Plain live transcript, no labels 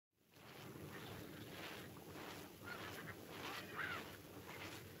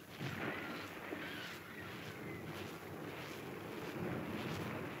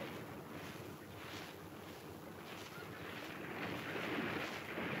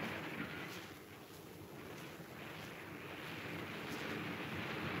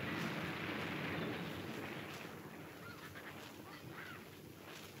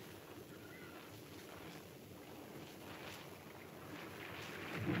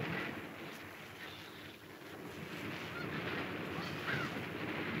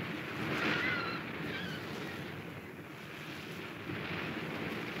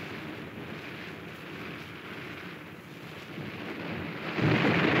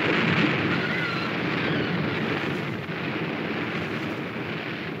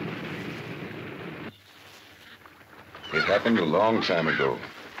It happened a long time ago.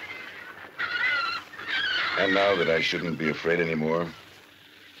 And now that I shouldn't be afraid anymore,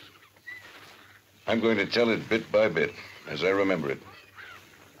 I'm going to tell it bit by bit, as I remember it.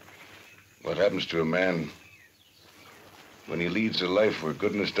 What happens to a man when he leads a life where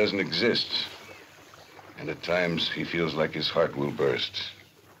goodness doesn't exist, and at times he feels like his heart will burst.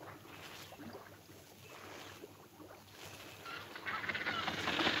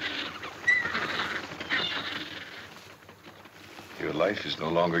 Your life is no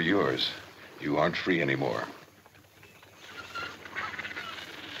longer yours. You aren't free anymore.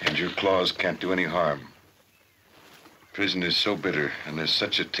 And your claws can't do any harm. Prison is so bitter, and there's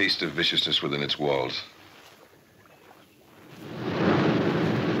such a taste of viciousness within its walls.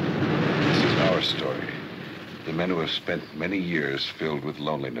 This is our story. The men who have spent many years filled with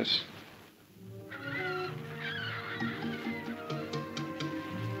loneliness.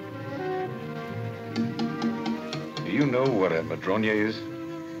 Do you know what a madroña is?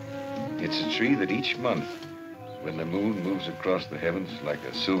 It's a tree that each month, when the moon moves across the heavens like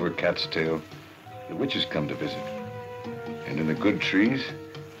a silver cat's tail, the witches come to visit. And in the good trees,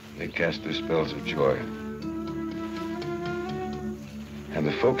 they cast their spells of joy. And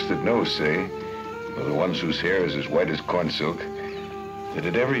the folks that know say, or the ones whose hair is as white as corn silk, that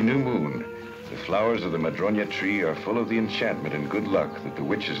at every new moon, the flowers of the madroña tree are full of the enchantment and good luck that the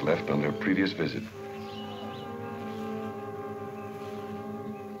witches left on their previous visit.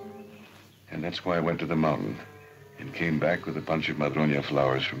 And that's why I went to the mountain and came back with a bunch of madroña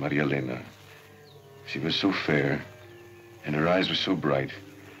flowers for Maria Elena. She was so fair, and her eyes were so bright,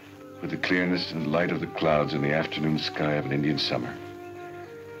 with the clearness and light of the clouds in the afternoon sky of an Indian summer.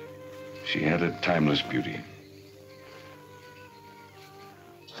 She had a timeless beauty.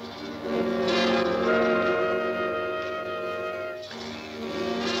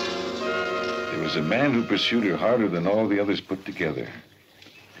 There was a man who pursued her harder than all the others put together,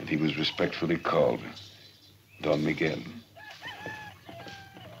 and he was respectfully called Don Miguel.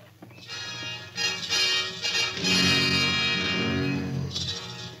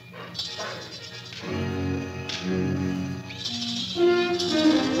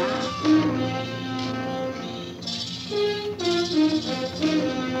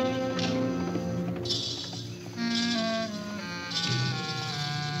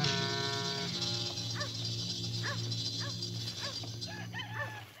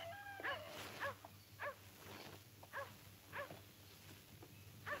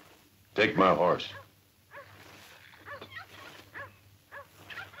 Take my horse.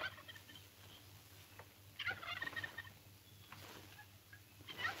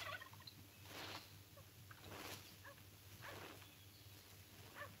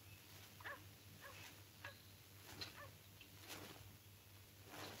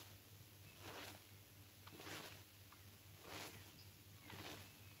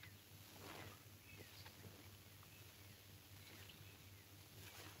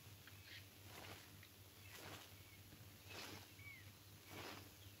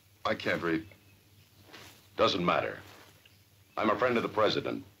 I can't read. Doesn't matter. I'm a friend of the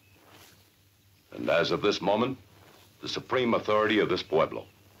president. And as of this moment, the supreme authority of this pueblo.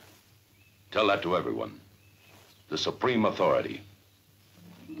 Tell that to everyone. The supreme authority.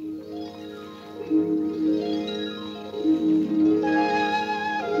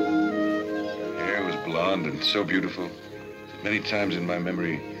 Her hair was blonde and so beautiful. Many times in my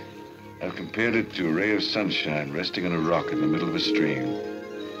memory, I've compared it to a ray of sunshine resting on a rock in the middle of a stream.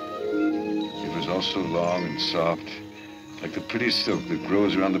 It was also long and soft, like the pretty silk that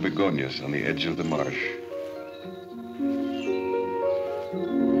grows around the begonias on the edge of the marsh.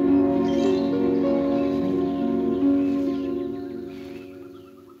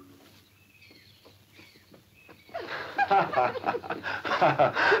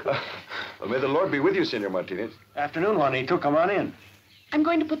 Well, may the Lord be with you, Senor Martinez. Afternoon, Juanito. Come on in. I'm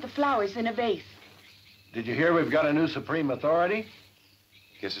going to put the flowers in a vase. Did you hear we've got a new supreme authority?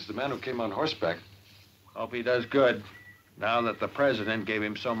 Guess it's the man who came on horseback. Hope he does good, now that the president gave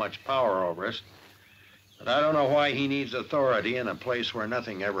him so much power over us. But I don't know why he needs authority in a place where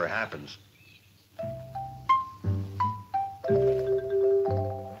nothing ever happens.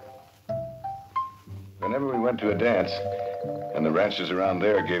 Whenever we went to a dance, and the ranchers around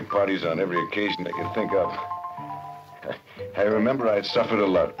there gave parties on every occasion they could think of, I remember I'd suffered a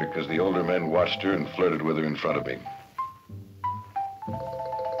lot because the older men watched her and flirted with her in front of me.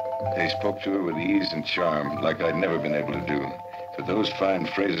 They spoke to her with ease and charm like I'd never been able to do. But those fine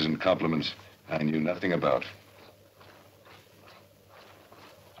phrases and compliments I knew nothing about.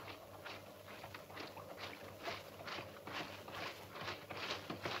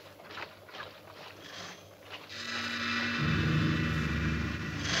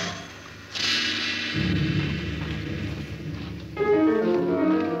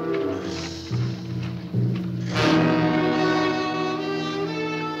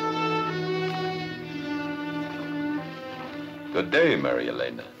 Good day, Mary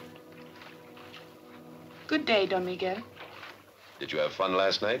Elena. Good day, Don Miguel. Did you have fun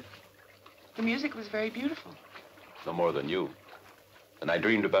last night? The music was very beautiful. No more than you. And I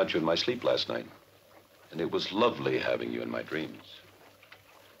dreamed about you in my sleep last night. And it was lovely having you in my dreams.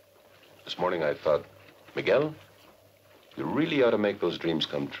 This morning I thought, Miguel, you really ought to make those dreams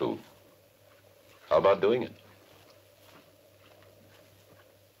come true. How about doing it?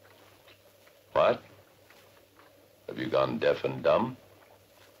 What? Have you gone deaf and dumb?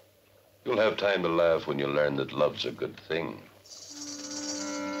 You'll have time to laugh when you learn that love's a good thing.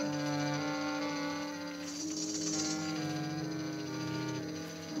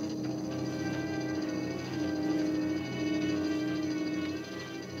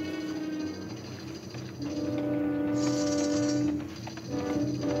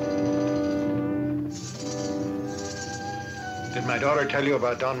 Did my daughter tell you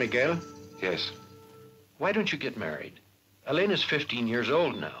about Don Miguel? Yes. Why don't you get married? Elena's 15 years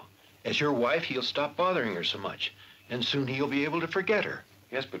old now. As your wife, he'll stop bothering her so much, and soon he'll be able to forget her.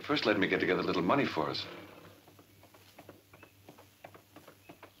 Yes, but first let me get together a little money for us.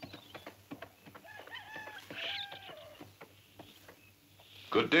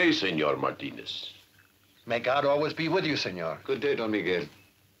 Good day, Senor Martinez. May God always be with you, senor. Good day, Don Miguel.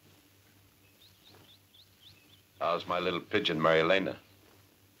 How's my little pigeon, Mary Elena?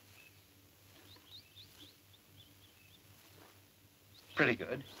 Pretty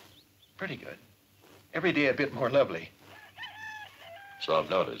good. Pretty good. Every day a bit more lovely. So I've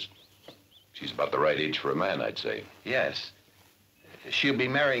noticed. She's about the right age for a man, I'd say. Yes. She'll be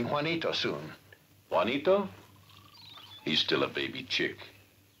marrying Juanito soon. Juanito? He's still a baby chick.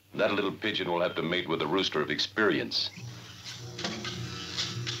 That little pigeon will have to mate with a rooster of experience.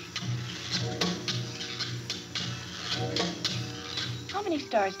 How many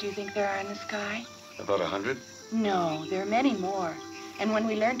stars do you think there are in the sky? About 100? No, there are many more. And when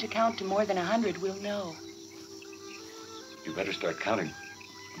we learn to count to more than 100, we'll know. You better start counting.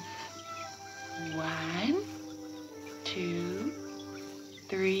 1, 2,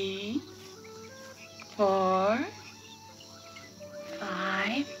 3, 4,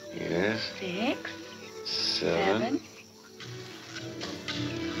 5, Yes. 6, 7. 7.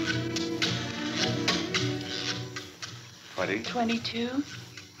 Twenty. 22.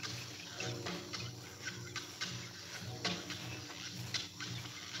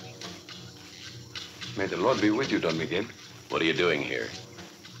 May the Lord be with you, Don Miguel. What are you doing here?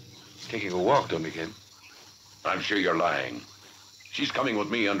 Taking a walk, Don Miguel. I'm sure you're lying. She's coming with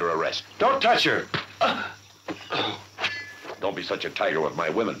me under arrest. Don't touch her! Don't be such a tiger with my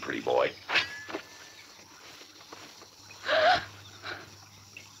women, pretty boy.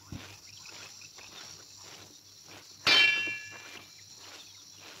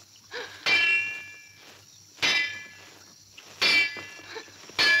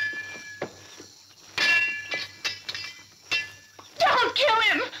 Don't kill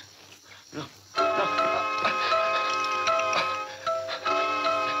him!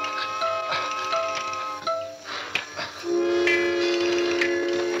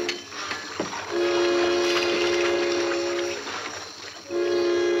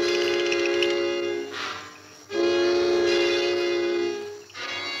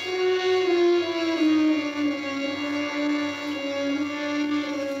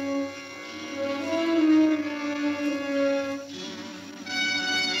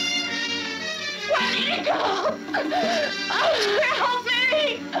 Help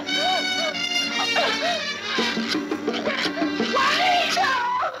me!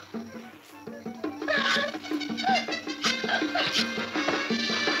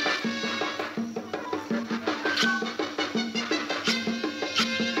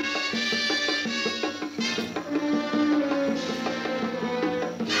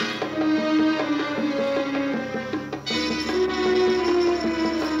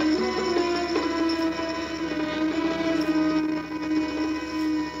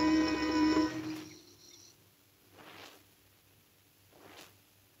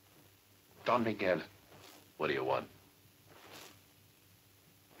 Don Miguel, What do you want?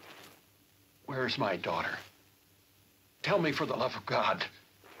 where's my daughter? Tell me for the love of God.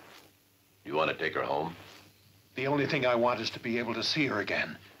 You want to take her home? The only thing I want is to be able to see her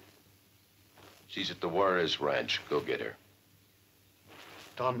again. She's at the Juarez Ranch. Go get her.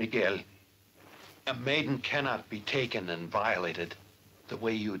 Don Miguel, a maiden cannot be taken and violated the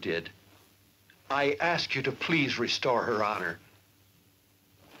way you did. I ask you to please restore her honor.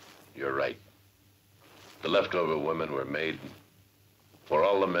 You're right. The leftover women were made for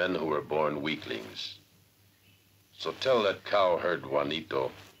all the men who were born weaklings. So tell that cowherd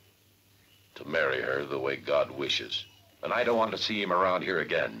Juanito to marry her the way God wishes. And I don't want to see him around here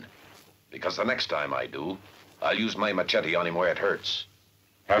again. Because the next time I do, I'll use my machete on him where it hurts.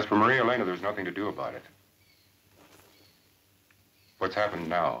 As for Maria Elena, there's nothing to do about it. What's happened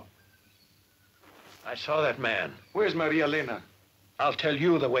now? I saw that man. Where's Maria Elena? I'll tell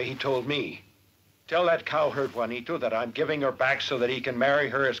you the way he told me. Tell that cowherd, Juanito, that I'm giving her back so that he can marry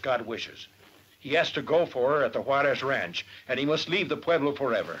her as God wishes. He has to go for her at the Juarez Ranch, and he must leave the Pueblo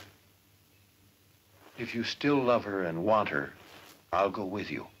forever. If you still love her and want her, I'll go with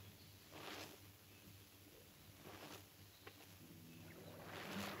you.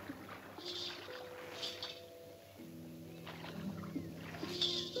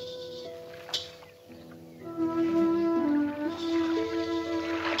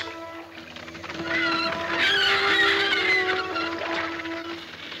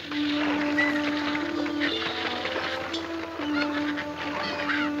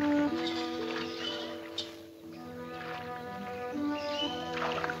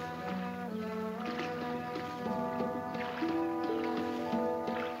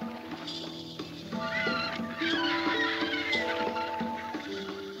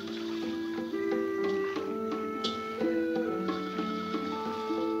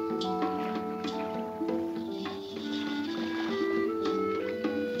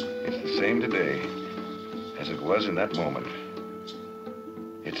 Same today as it was in that moment.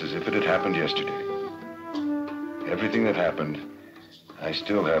 It's as if it had happened yesterday. Everything that happened, I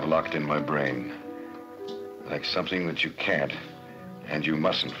still have locked in my brain. Like something that you can't and you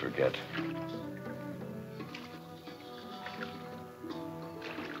mustn't forget.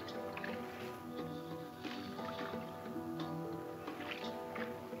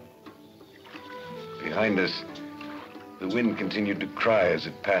 Behind us, the wind continued to cry as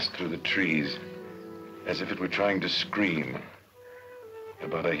it passed through the trees, as if it were trying to scream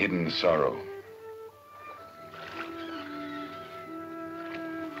about a hidden sorrow.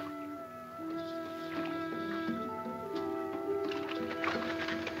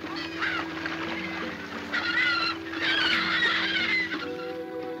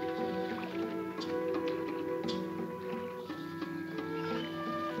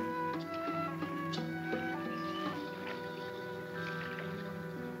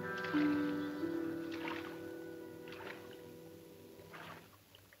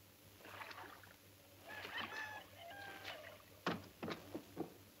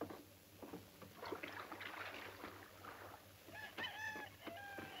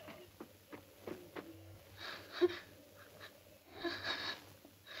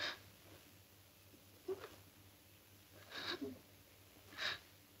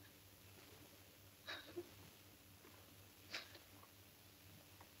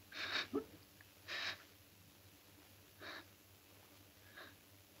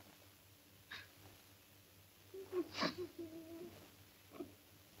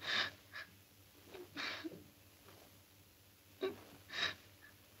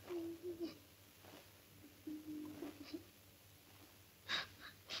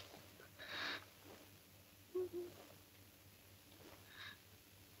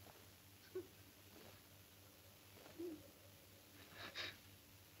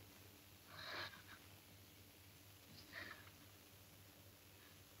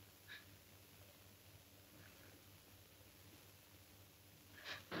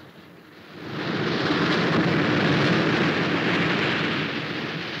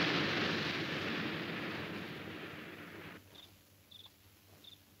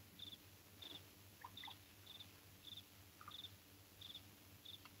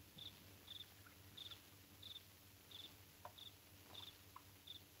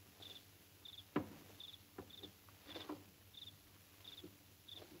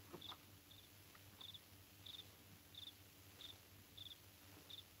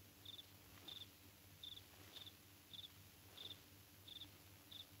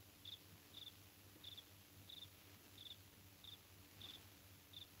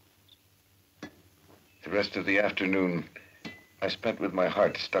 The rest of the afternoon, I spent with my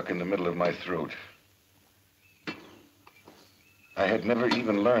heart stuck in the middle of my throat. I had never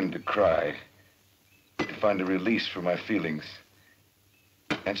even learned to cry, to find a release for my feelings.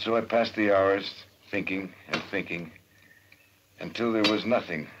 And so I passed the hours thinking and thinking until there was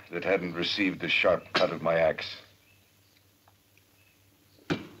nothing that hadn't received the sharp cut of my axe.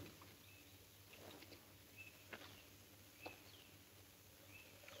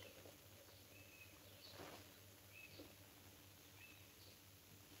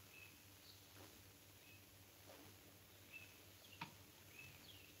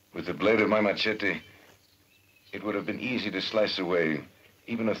 With the blade of my machete, it would have been easy to slice away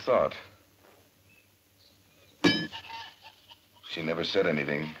even a thought. She never said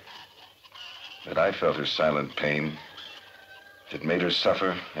anything, but I felt her silent pain. It made her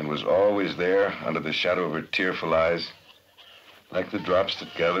suffer and was always there under the shadow of her tearful eyes, like the drops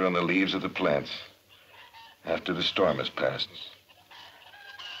that gather on the leaves of the plants after the storm has passed.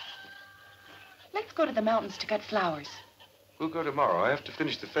 Let's go to the mountains to cut flowers. We'll go tomorrow. I have to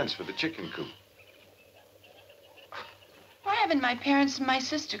finish the fence for the chicken coop. Why haven't my parents and my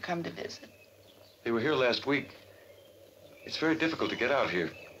sister come to visit? They were here last week. It's very difficult to get out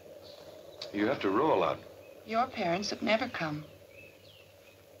here. You have to row a lot. Your parents have never come.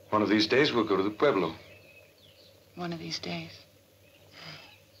 One of these days, we'll go to the Pueblo. One of these days.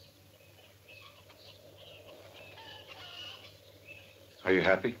 Are you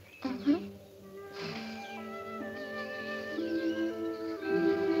happy? Mm-hmm.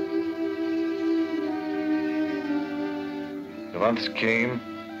 The months came,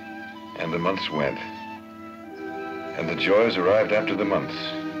 and the months went. And the joys arrived after the months.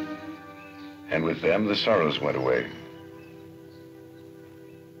 And with them, the sorrows went away.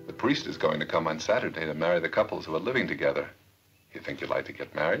 The priest is going to come on Saturday to marry the couples who are living together. You think you'd like to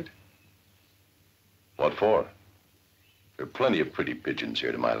get married? What for? There are plenty of pretty pigeons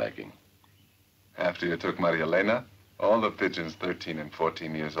here to my liking. After you took Maria Elena, all the pigeons 13 and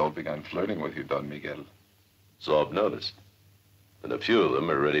 14 years old began flirting with you, Don Miguel. So I've noticed. And a few of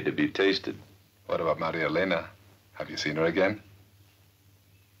them are ready to be tasted. What about Maria Elena? Have you seen her again?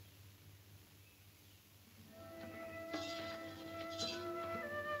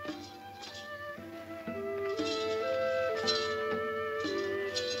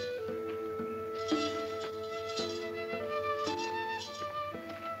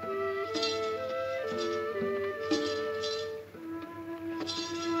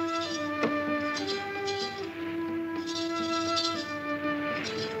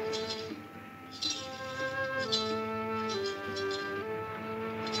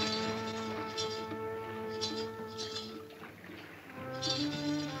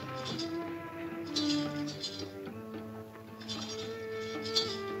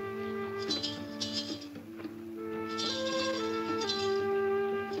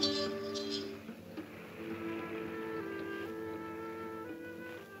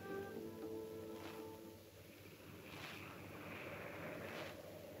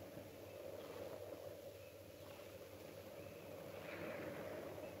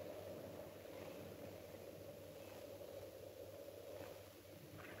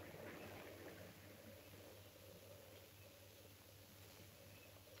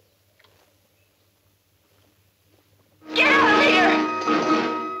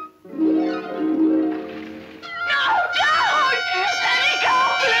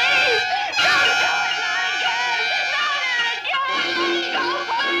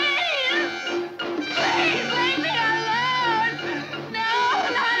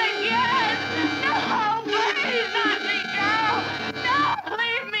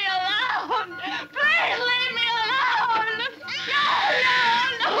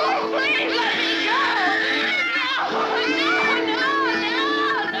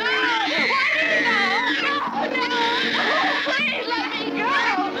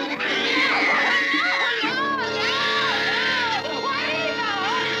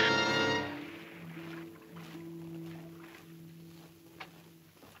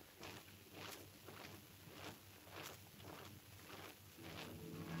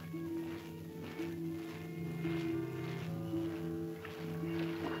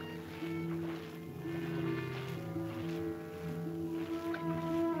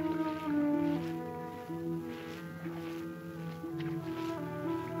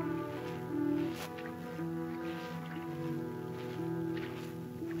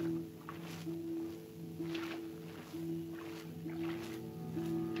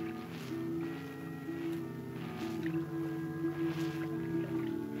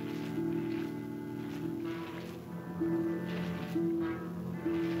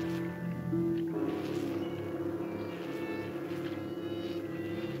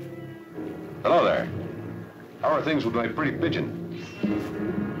 Hello there. How are things with my pretty pigeon?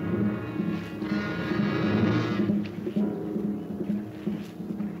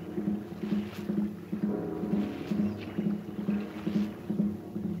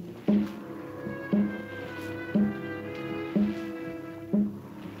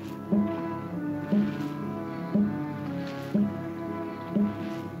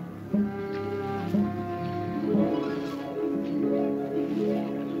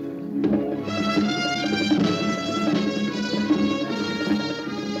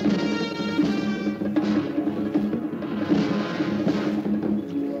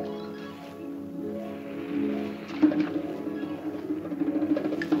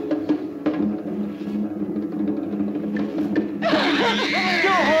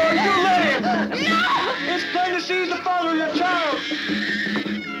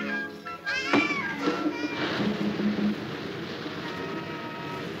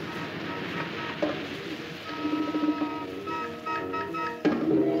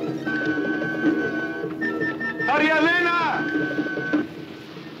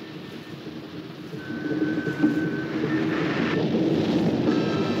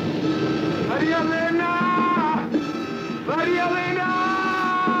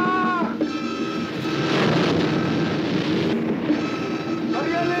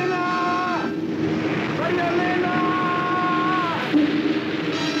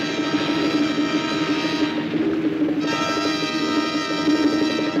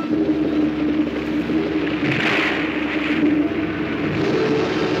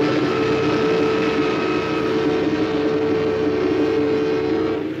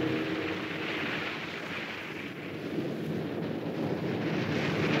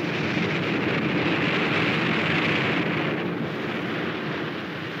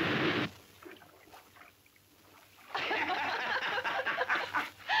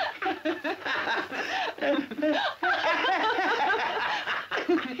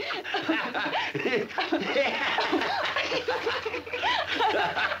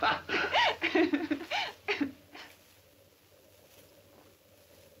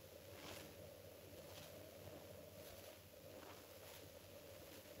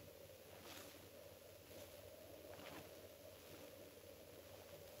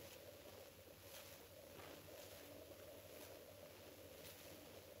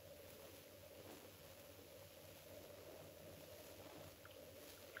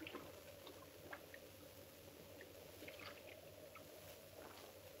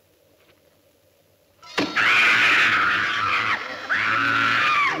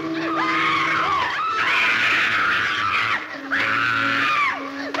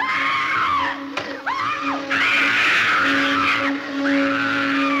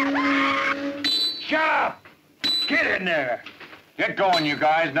 Get going, you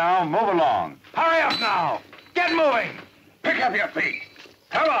guys, now. Move along. Hurry up now. Get moving. Pick up your feet.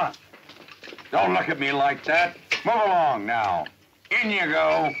 Come on. Don't look at me like that. Move along now. In you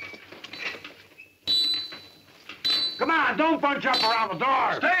go. Come on, don't bunch up around the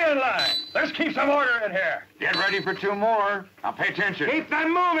door. Stay in line. Let's keep some order in here. Get ready for 2 more. Now pay attention. Keep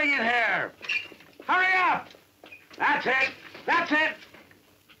them moving in here. Hurry up. That's it. That's it.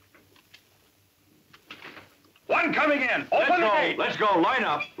 One coming in. Open the gate. Let's go. Line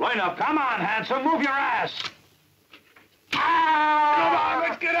up. Line up. Come on, handsome. Move your ass. Ah! Come on,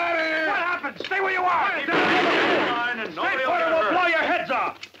 let's get out of here. What happened? Stay where you are. Stay put or we'll blow your heads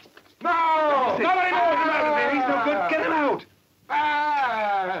off. No! Nobody knows about it. He's no good. Get him out.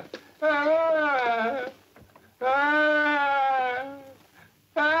 Ah! Ah! Ah!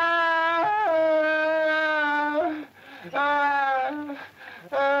 Ah!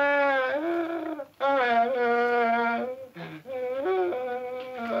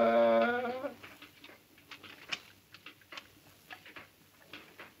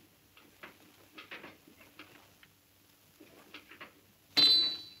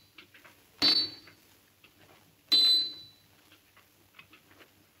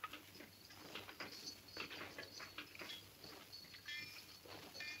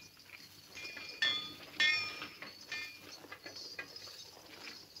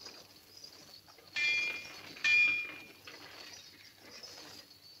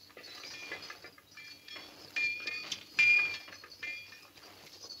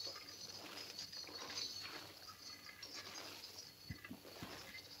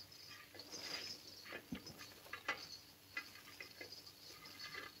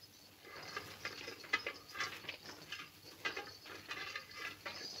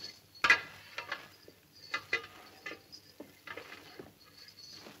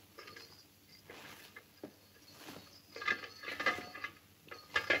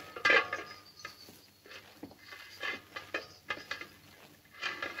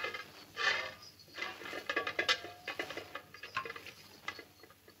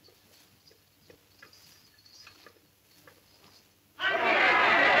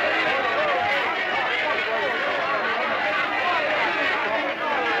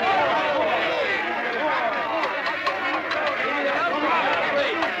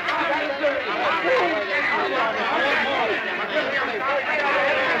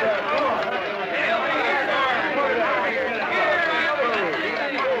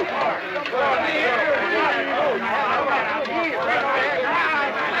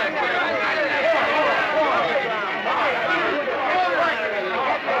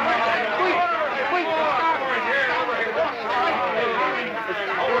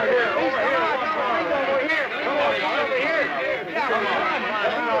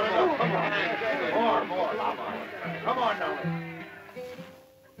 Come on now.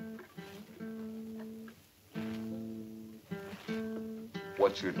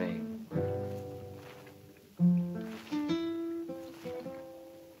 What's your name?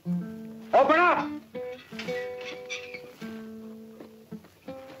 Open up!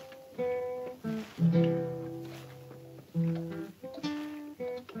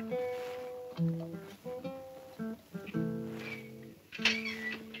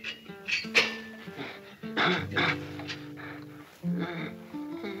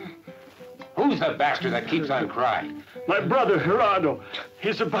 Who's the bastard that keeps on crying? My brother, Gerardo.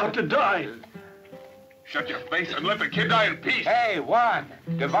 He's about to die. Shut your face and let the kid die in peace. Hey, Juan,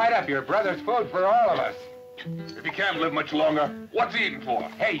 divide up your brother's food for all of us. If he can't live much longer, what's he eating for?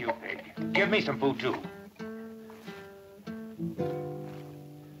 Hey, you pig, give me some food, too.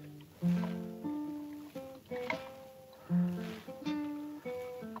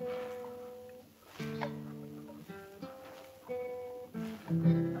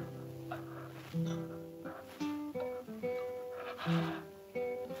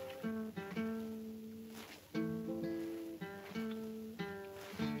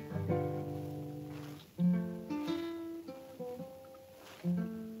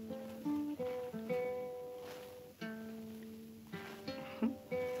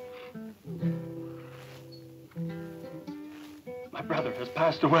 brother has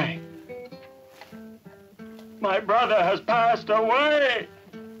passed away. My brother has passed away.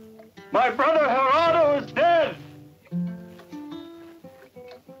 My brother Gerardo is dead.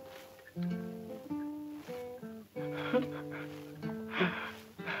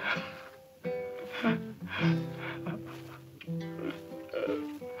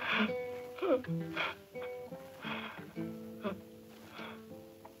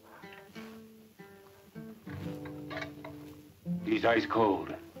 He's ice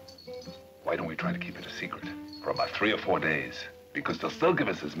cold. Why don't we try to keep it a secret for about 3 or 4 days? Because they'll still give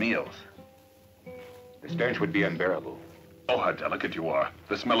us his meals. The stench would be unbearable. Oh, how delicate you are.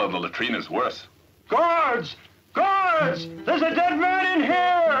 The smell of the latrine is worse. Guards! Guards! There's a dead man in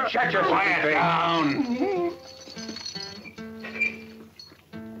here! Shut your quiet down!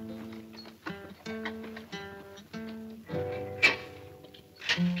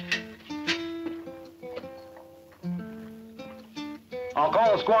 I'll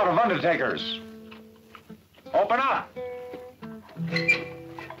call a squad of undertakers. Open up!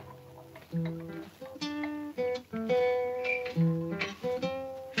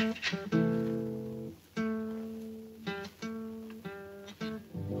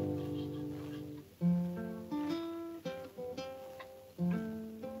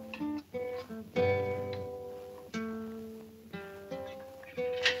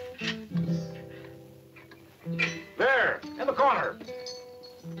 There, in the corner.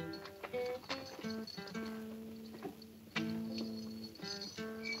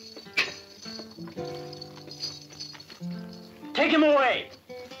 Take him away!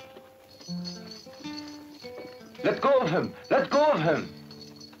 Let go of him! Let go of him!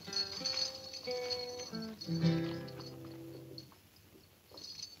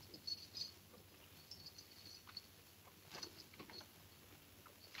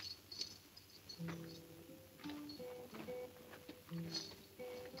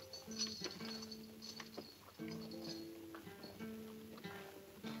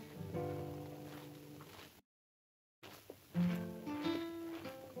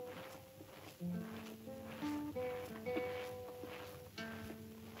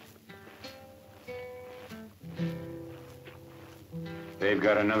 They've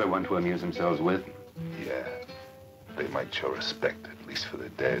got another one to amuse themselves with. Yeah. They might show respect, at least for the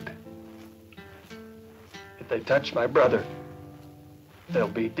dead. If they touch my brother, they'll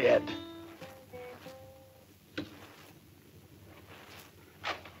be dead.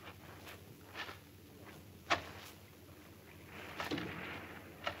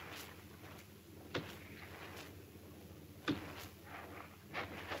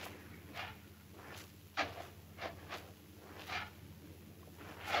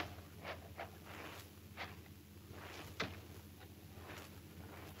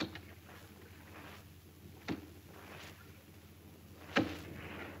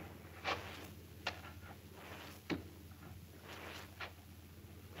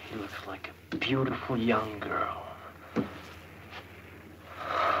 She looks like a beautiful young girl.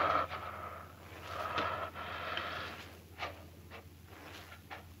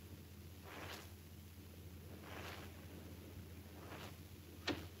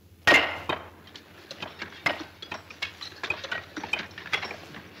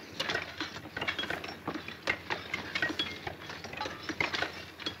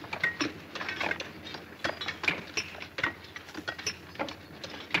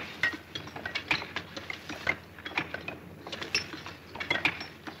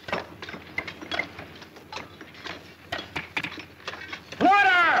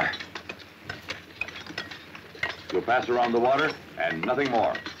 We'll pass around the water and nothing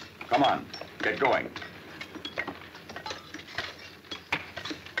more. Come on, get going.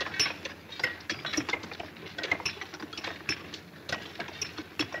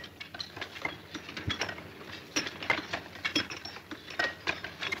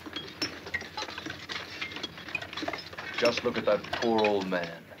 Just look at that poor old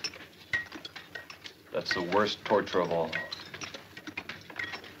man. That's the worst torture of all.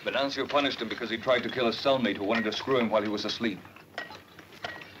 Venancio punished him because he tried to kill a cellmate who wanted to screw him while he was asleep.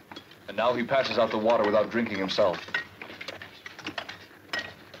 And now he passes out the water without drinking himself.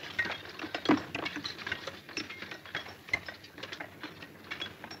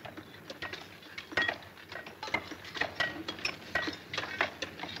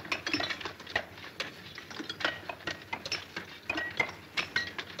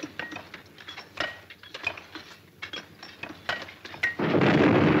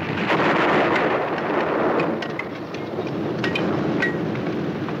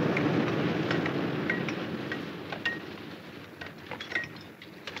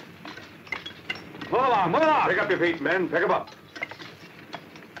 Move along, move along! Pick up your feet, men. Pick them up.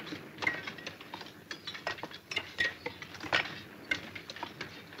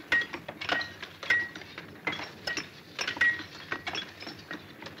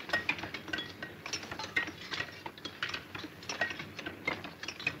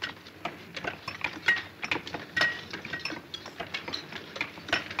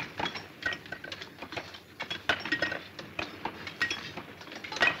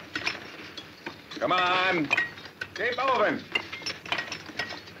 Come on. Keep moving.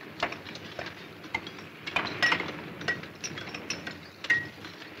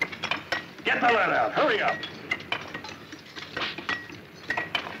 Get the lead out. Hurry up.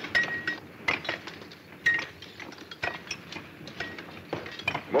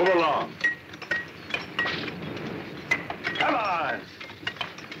 Move along. Come on.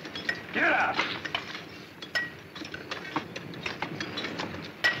 Get up.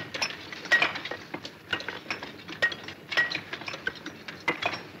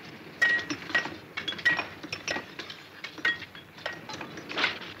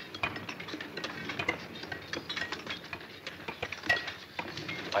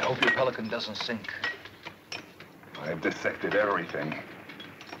 I hope your Pelican doesn't sink. I've dissected everything.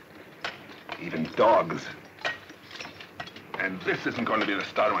 Even dogs. And this isn't going to be the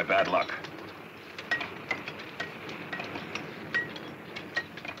start of my bad luck.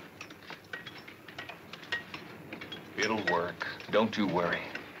 It'll work. Don't you worry.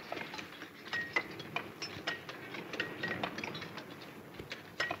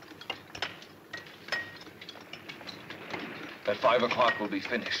 At 5 o'clock, we'll be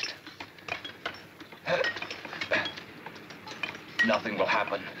finished. Nothing will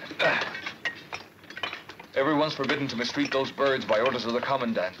happen. Everyone's forbidden to mistreat those birds by orders of the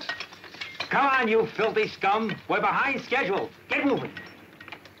commandant. Come on, you filthy scum. We're behind schedule. Get moving.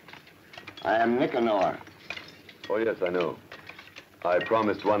 I am Nicanor. Oh, yes, I know. I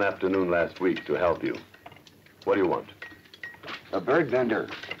promised one afternoon last week to help you. What do you want? A bird vendor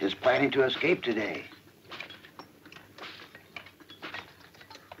is planning to escape today.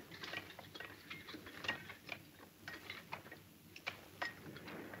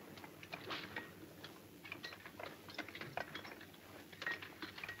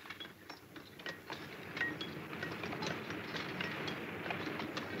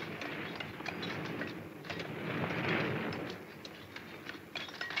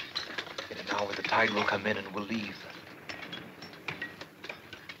 In an hour, the tide will come in and we'll leave.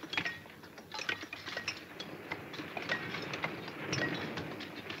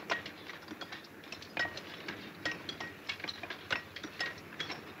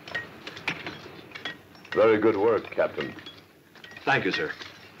 Very good work, Captain. Thank you, sir.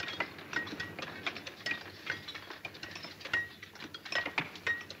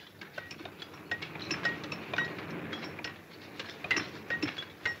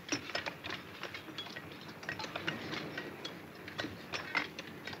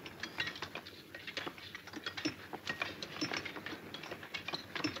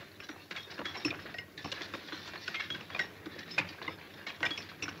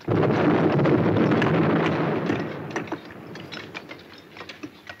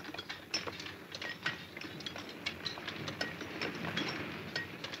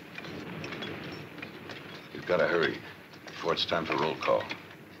 You've got to hurry before it's time for roll call.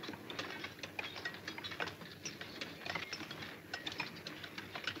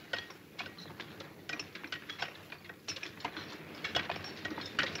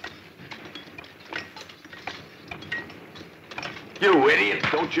 You idiot!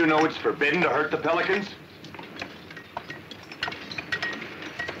 Don't you know it's forbidden to hurt the pelicans?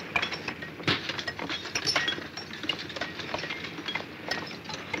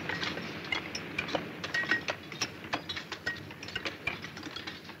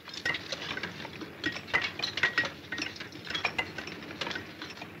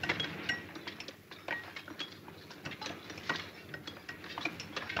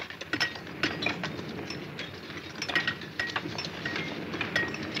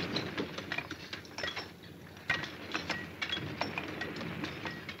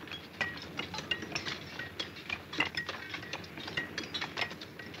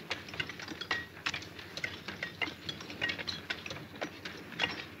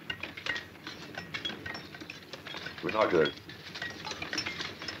 Binocular.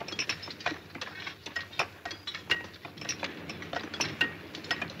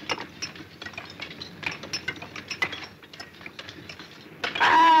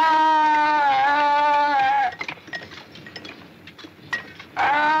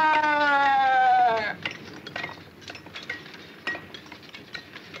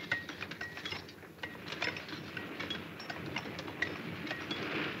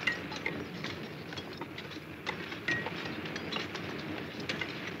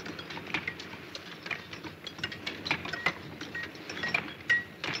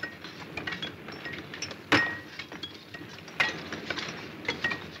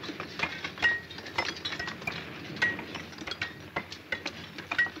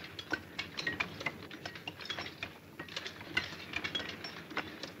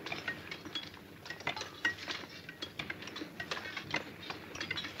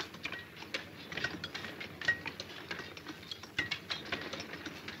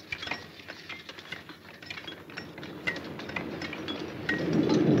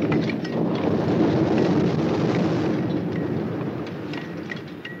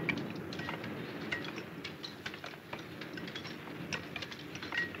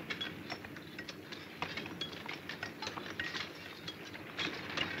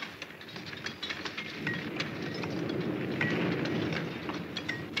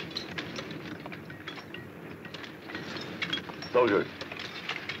 Soldier.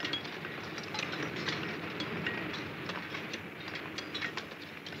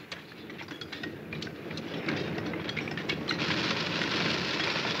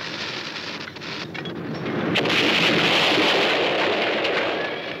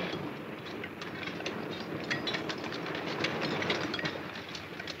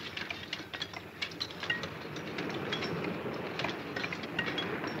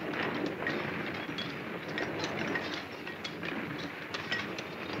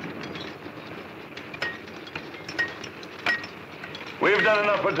 We've done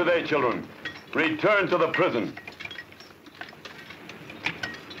enough for today, children. Return to the prison.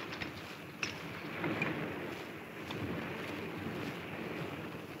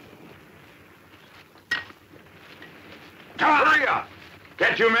 Hurry up!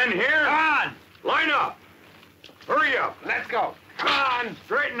 Get you men here. Come on! Line up! Hurry up! Let's go! Come on!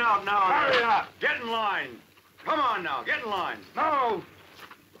 Straighten out now. Hurry up! Get in line. Come on now, get in line. No!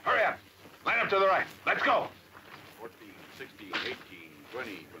 Hurry up! Line up to the right. Let's go! 14, 16, 18,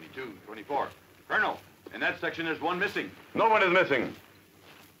 20, 22, 24. Colonel, in that section there's one missing. No one is missing.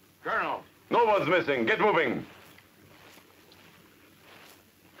 Colonel. No one's missing. Get moving.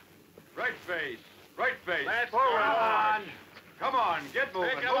 Right face. Right face. Let's forward. On. Come on, get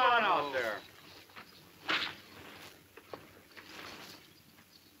moving. Come on out there.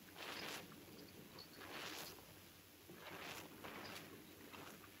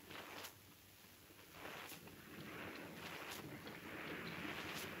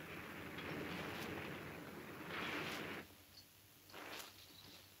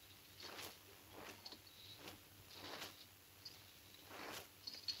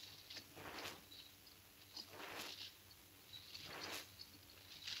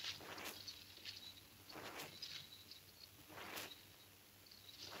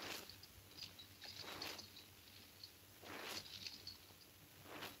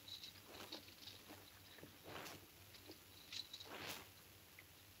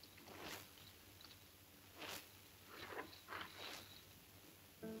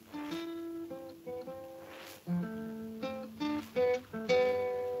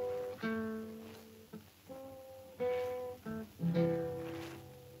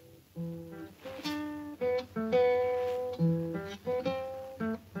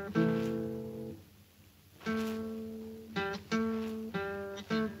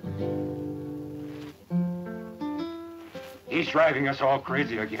 He's driving us all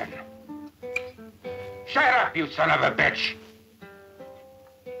crazy again. Shut up, you son of a bitch!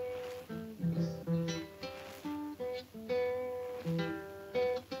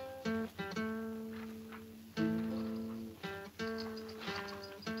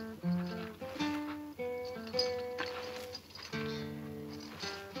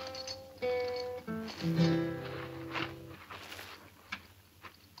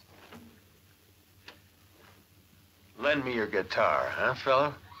 Lend me your guitar, huh,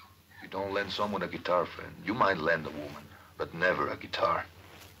 fella? You don't lend someone a guitar, friend. You might lend a woman, but never a guitar.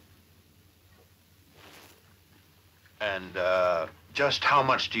 And, just how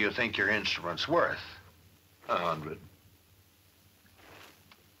much do you think your instrument's worth? 100.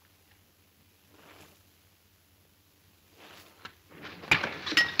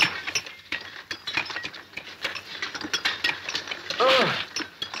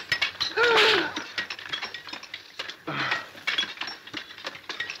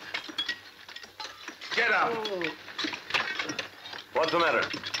 Get up! What's the matter?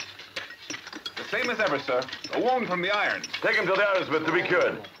 The same as ever, sir. A wound from the irons. Take him to the Ironsmith to be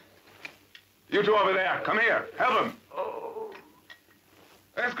cured. You two over there, come here. Help him.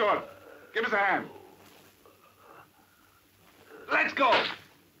 Escort, give us a hand. Let's go.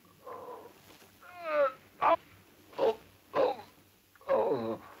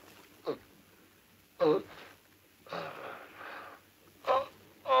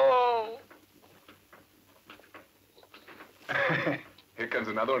 Here comes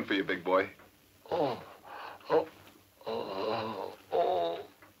another one for you, big boy.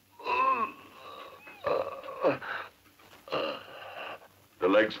 The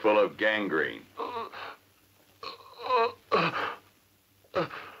leg's full of gangrene.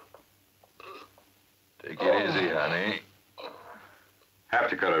 Take it easy, honey. Have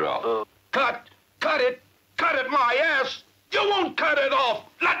to cut it off. Cut it, my ass! You won't cut it off!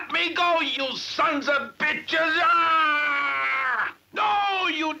 Let me go, you sons of bitches! Ah! No,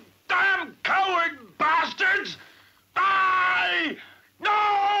 you damn coward bastards!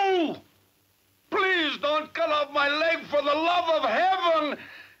 No! Please don't cut off my leg for the love of heaven!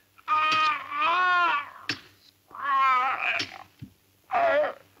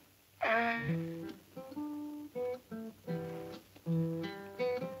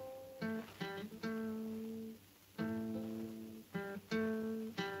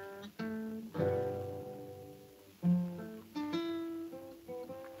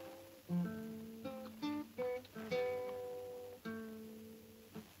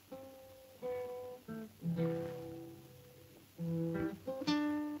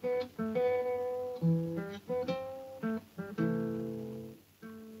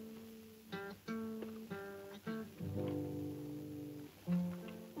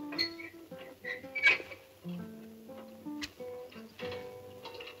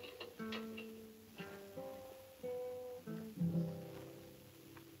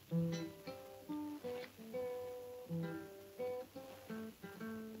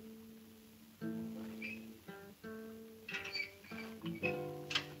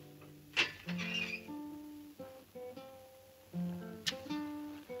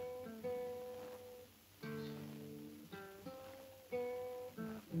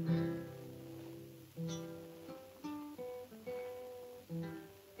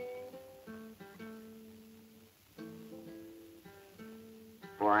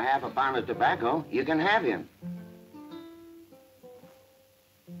 for a half a pound of tobacco, you can have him.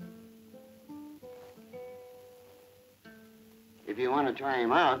 If you want to try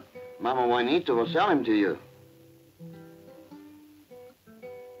him out, Mama Juanita will sell him to you.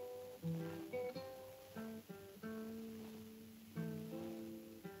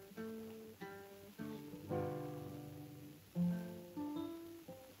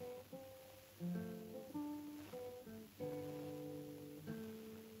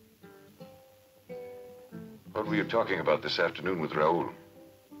 What were you talking about this afternoon with Raul?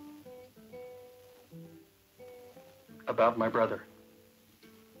 About my brother.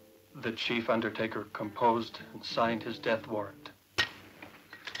 The chief undertaker composed and signed his death warrant.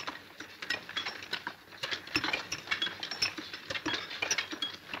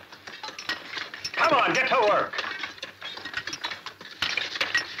 Come on, get to work.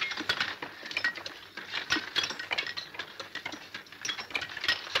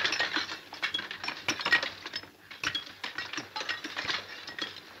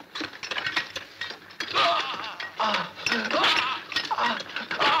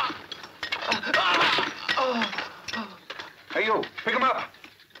 Hey, you, pick him up.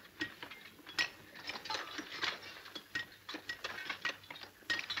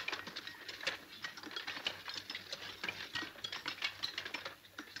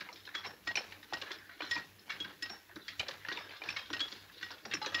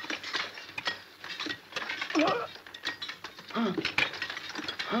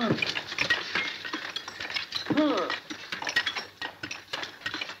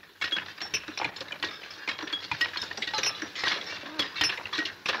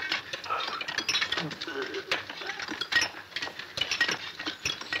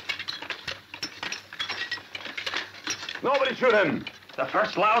 Nobody shoot him. The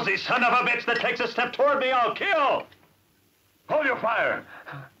first lousy son of a bitch that takes a step toward me, I'll kill. Hold your fire.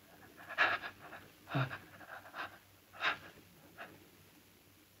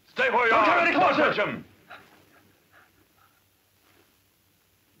 Stay where you Don't are. come any closer. Don't touch him.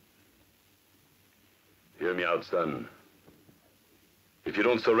 Hear me out, son. If you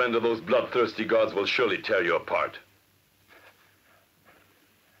don't surrender, those bloodthirsty guards will surely tear you apart.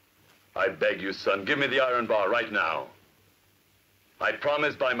 I beg you, son, give me the iron bar right now. I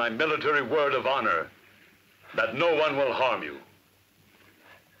promise by my military word of honor that no one will harm you.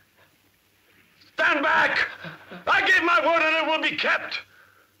 Stand back! I gave my word and it will be kept.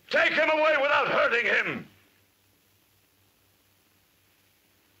 Take him away without hurting him.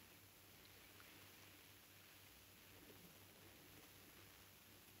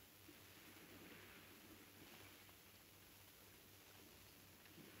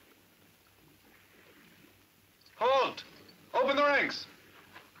 Halt! Open the ranks!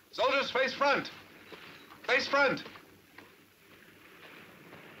 Soldiers, face front! Face front!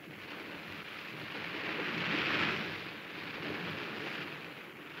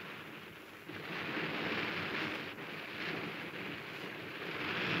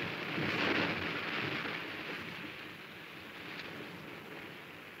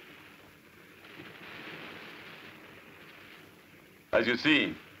 As you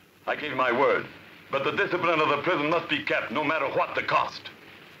see, I gave my word. But the discipline of the prison must be kept, no matter what the cost.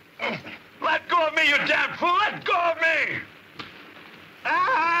 Let go of me, you damn fool! Let go of me!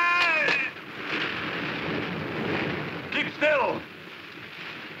 Keep still!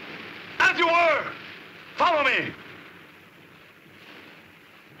 As you were! Follow me!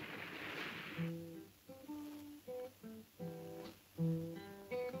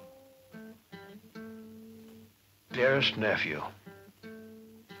 Dearest nephew,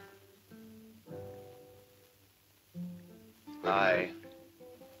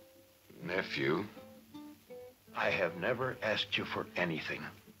 Nephew? I have never asked you for anything.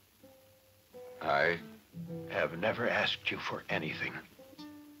 I Have never asked you for anything.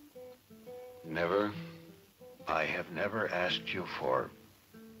 never... I have never asked you for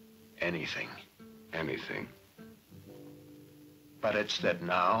anything. anything. But it's that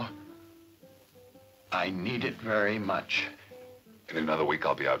now I need it very much. In another week,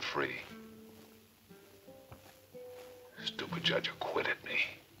 I'll be out free. Stupid judge acquitted me.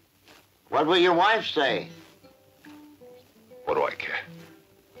 What will your wife say? What do I care?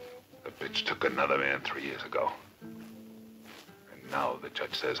 The bitch took another man 3 years ago. And now the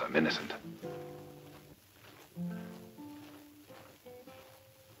judge says I'm innocent.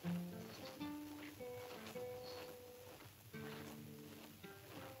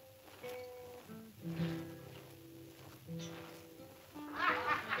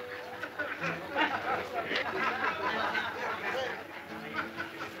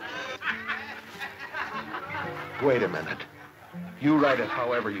 Wait a minute. You write it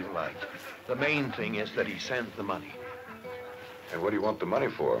however you like. The main thing is that he sends the money. And what do you want the money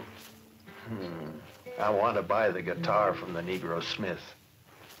for? I want to buy the guitar from the Negro Smith.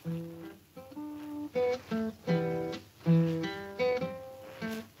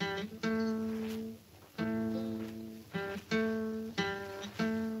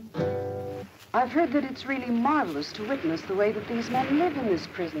 I've heard that it's really marvelous to witness the way that these men live in this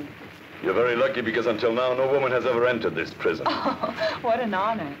prison. You're very lucky because until now, no woman has ever entered this prison. Oh, what an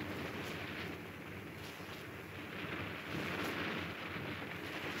honor.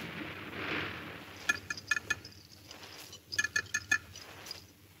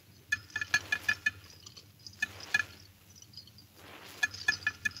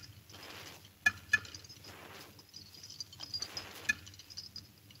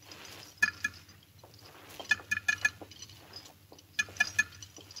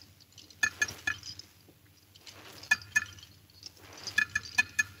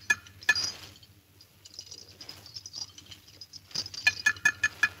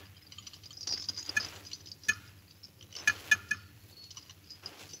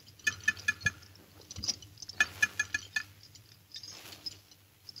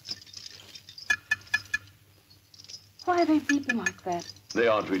 Why are they beaten like that? They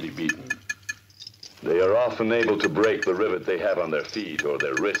aren't really beaten. They are often able to break the rivet they have on their feet or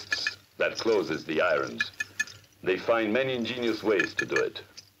their wrists that closes the irons. They find many ingenious ways to do it.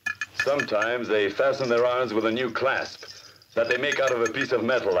 Sometimes they fasten their irons with a new clasp that they make out of a piece of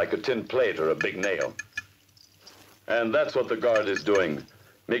metal like a tin plate or a big nail. And that's what the guard is doing,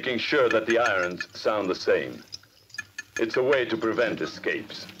 making sure that the irons sound the same. It's a way to prevent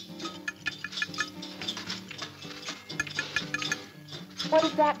escapes. What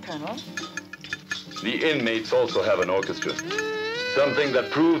is that, Colonel? The inmates also have an orchestra, something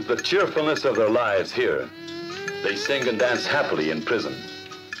that proves the cheerfulness of their lives here. They sing and dance happily in prison.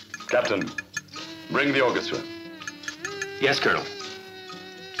 Captain, bring the orchestra. Yes, Colonel.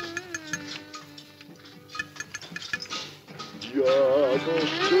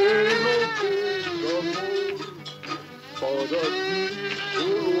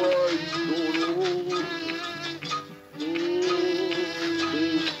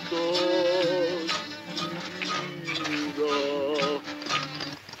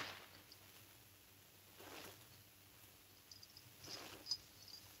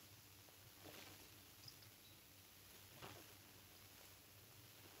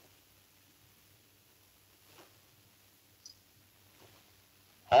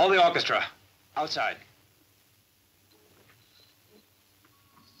 All the orchestra, outside.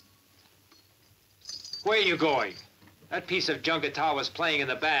 Where are you going? That piece of junk guitar was playing in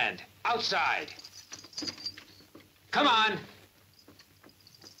the band. Outside. Come on.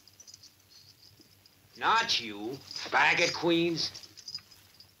 Not you, faggot queens.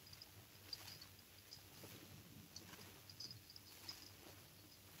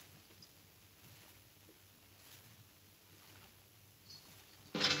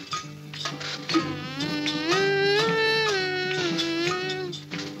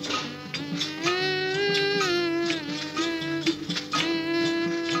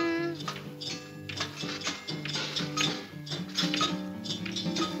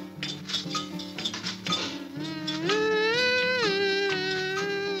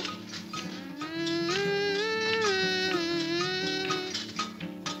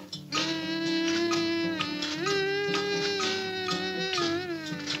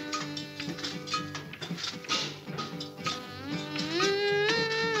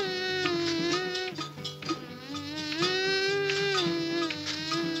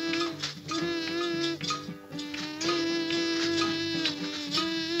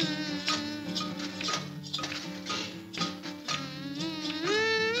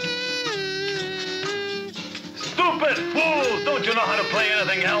 Fools! Don't you know how to play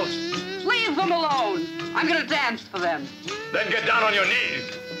anything else? Leave them alone. I'm going to dance for them. Then get down on your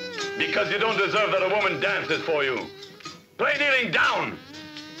knees. Because you don't deserve that a woman dances for you. Play kneeling down.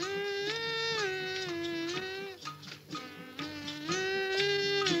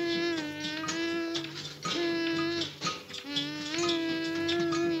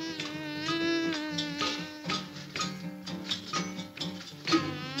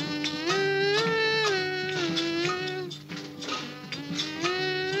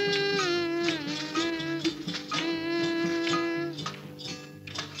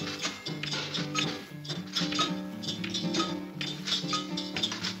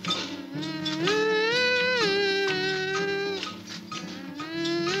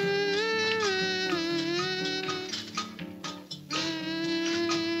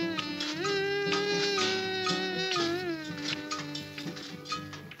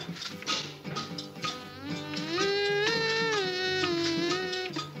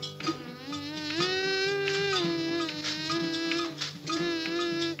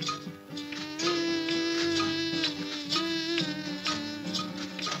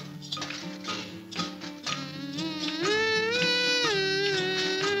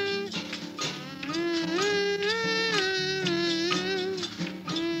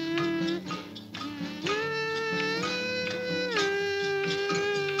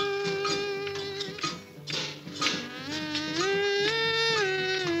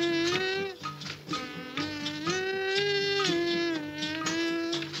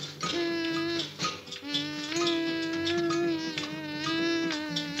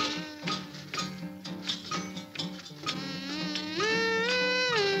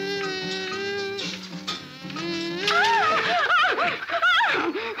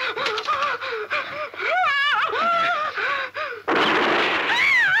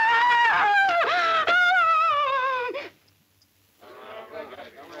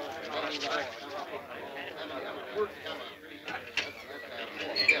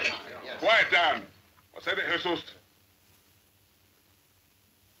 Quiet down. Jose de Jesus.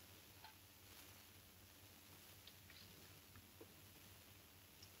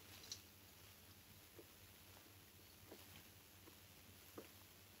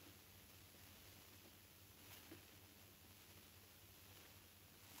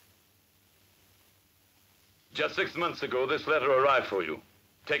 Just 6 months ago, this letter arrived for you.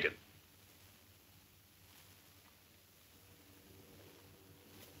 Take it.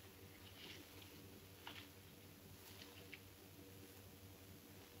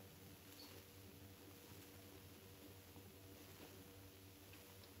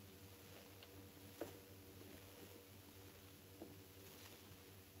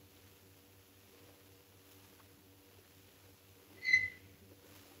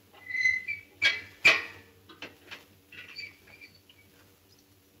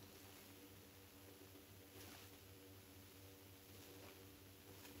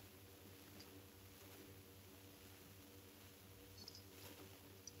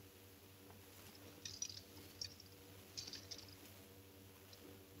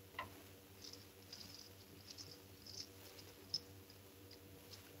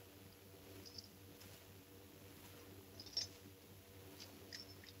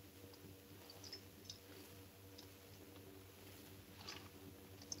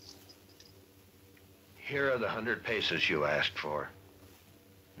 Here are the 100 pesos you asked for.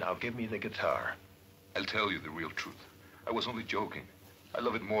 Now give me the guitar. I'll tell you the real truth. I was only joking. I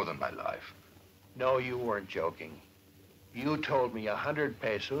love it more than my life. No, you weren't joking. You told me 100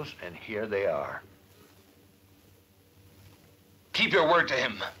 pesos, and here they are. Keep your word to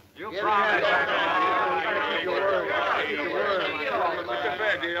him. You promised. It's a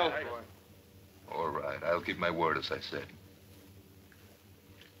fair deal. All right, I'll keep my word as I said.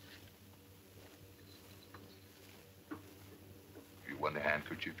 You want the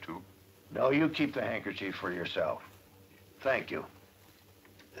handkerchief, too? No, you keep the handkerchief for yourself. Thank you.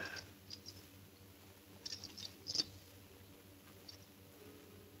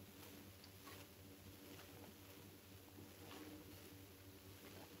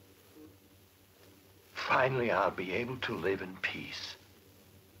 Finally, I'll be able to live in peace.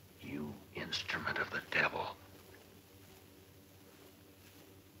 You instrument of the devil.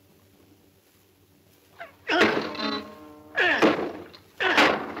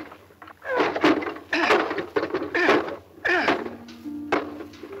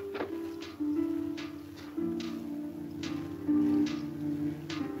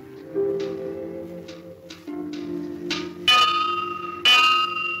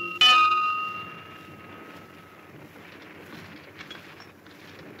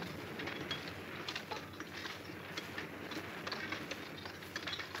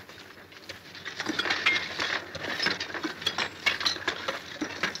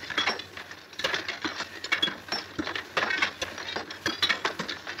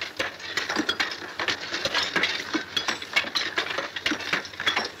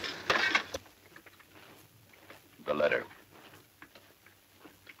 The letter.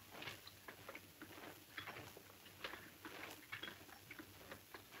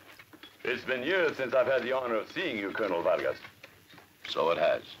 It's been years since I've had the honor of seeing you, Colonel Vargas. So it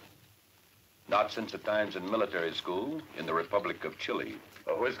has. Not since the times in military school in the Republic of Chile.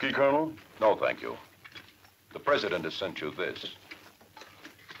 A whiskey, Colonel? No, thank you. The President has sent you this.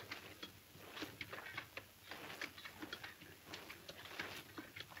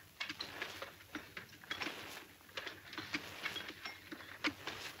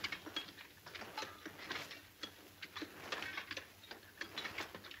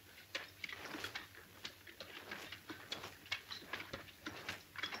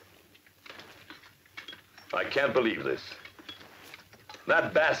 I can't believe this.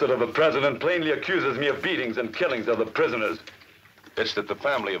 That bastard of a president plainly accuses me of beatings and killings of the prisoners. It's that the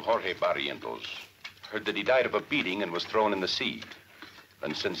family of Jorge Barrientos heard that he died of a beating and was thrown in the sea.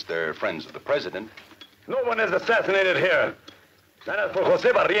 And since they're friends of the president... No one is assassinated here. And as for Jose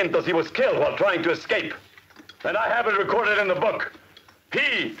Barrientos, he was killed while trying to escape. And I have it recorded in the book.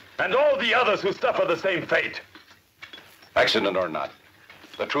 He and all the others who suffer the same fate. Accident or not,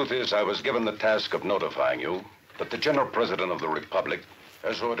 the truth is I was given the task of notifying you that the General President of the Republic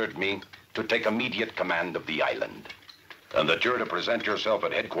has ordered me to take immediate command of the island. And that you're to present yourself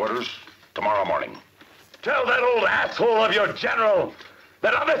at headquarters tomorrow morning. Tell that old asshole of your general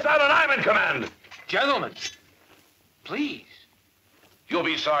that on this island I'm in command. Gentlemen, please. You'll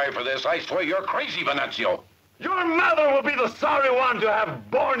be sorry for this. I swear you're crazy, Venancio. Your mother will be the sorry one to have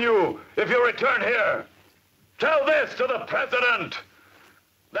borne you if you return here. Tell this to the president,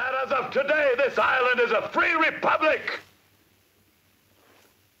 that as of today, this island is a free republic.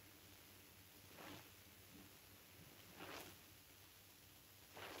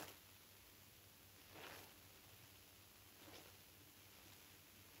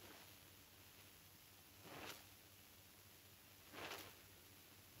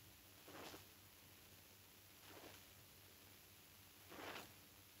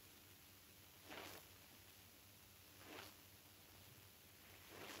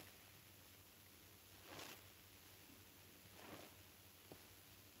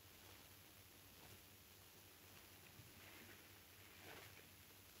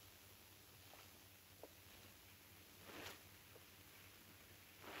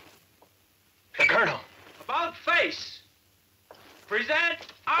 place. Present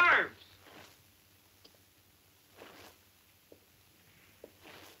arms.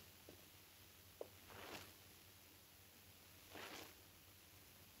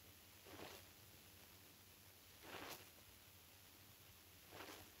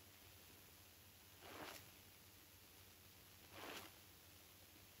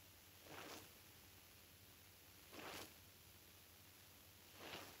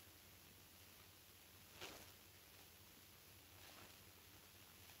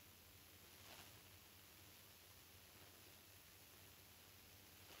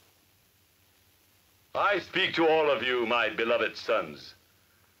 I speak to all of you, my beloved sons,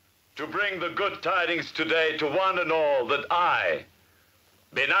 to bring the good tidings today to one and all that I,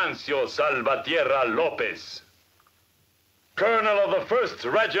 Venancio Salvatierra Lopez, Colonel of the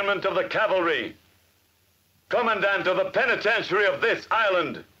 1st Regiment of the Cavalry, Commandant of the penitentiary of this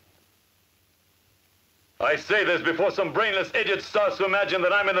island. I say this before some brainless idiot starts to imagine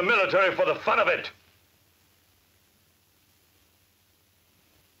that I'm in the military for the fun of it.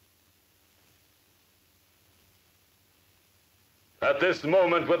 At this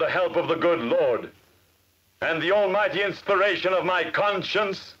moment, with the help of the good Lord and the almighty inspiration of my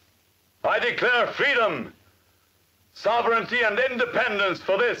conscience, I declare freedom, sovereignty, and independence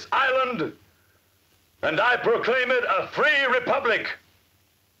for this island, and I proclaim it a free republic.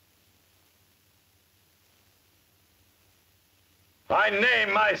 I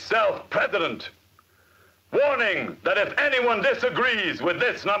name myself president, warning that if anyone disagrees with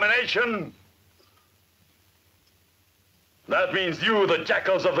this nomination, that means you, the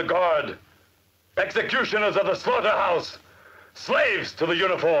jackals of the guard, executioners of the slaughterhouse, slaves to the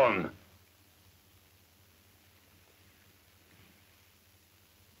uniform.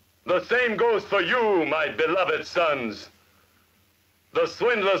 The same goes for you, my beloved sons. The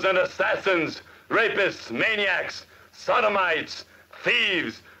swindlers and assassins, rapists, maniacs, sodomites,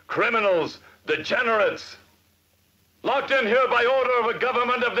 thieves, criminals, degenerates, locked in here by order of a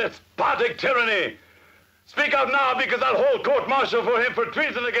government of despotic tyranny. Speak out now, because I'll hold court-martial for him for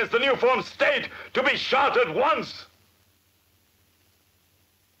treason against the new-formed state, to be shot at once.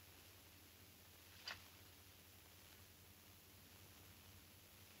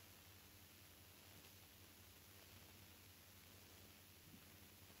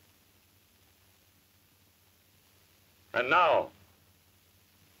 And now,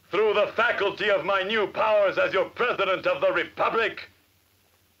 through the faculty of my new powers as your President of the Republic,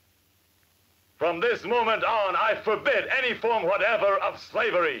 from this moment on, I forbid any form whatever of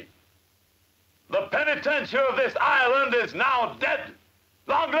slavery. The penitentiary of this island is now dead.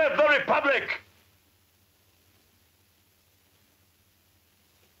 Long live the Republic!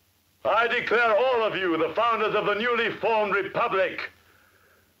 I declare all of you the founders of the newly formed Republic,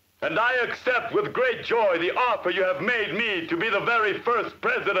 and I accept with great joy the offer you have made me to be the very first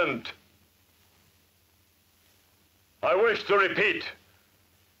president. I wish to repeat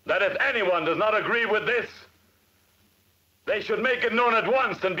that if anyone does not agree with this, they should make it known at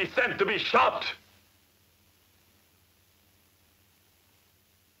once and be sent to be shot.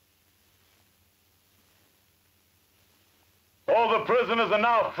 All the prisoners are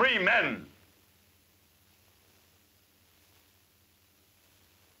now free men.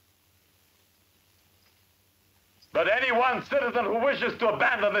 But any one citizen who wishes to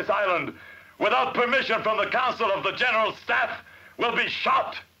abandon this island without permission from the Council of the General Staff will be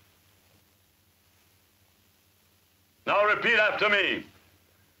shot. Now repeat after me.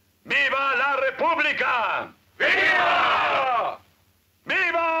 Viva la República! Viva!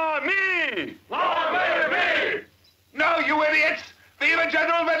 Viva me! Long live me! No, you idiots! Viva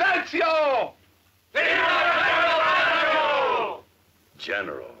General Venancio! Viva General Venancio!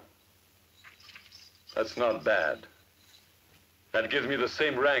 General. That's not bad. That gives me the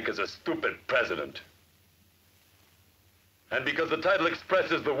same rank as a stupid president. And because the title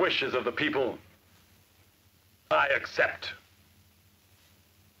expresses the wishes of the people, I accept.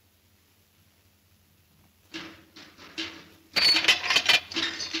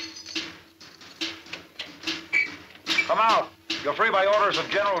 Come out. You're free by orders of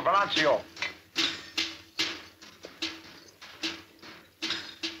General Venancio.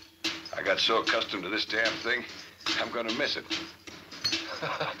 I got so accustomed to this damn thing, I'm gonna miss it.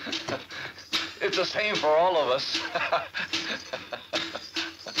 It's the same for all of us.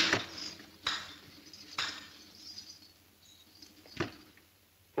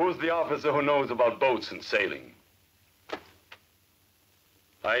 Who's the officer who knows about boats and sailing?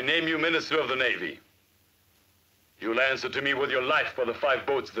 I name you Minister of the Navy. You'll answer to me with your life for the 5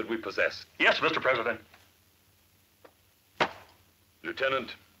 boats that we possess. Yes, Mr. President.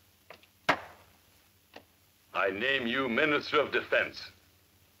 Lieutenant, I name you Minister of Defense.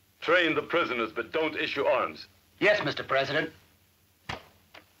 Train the prisoners, but don't issue arms. Yes, Mr. President.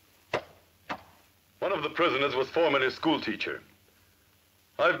 One of the prisoners was formerly a school teacher.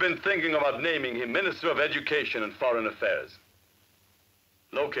 I've been thinking about naming him Minister of Education and Foreign Affairs.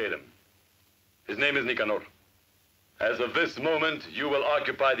 Locate him. His name is Nicanor. As of this moment, you will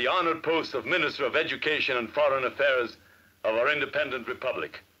occupy the honored post of Minister of Education and Foreign Affairs of our independent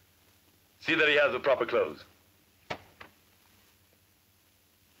republic. See that he has the proper clothes.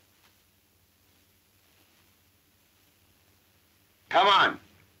 Come on.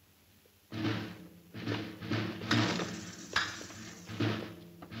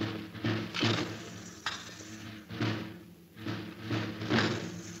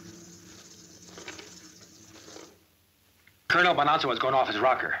 Colonel Bonanza has gone off his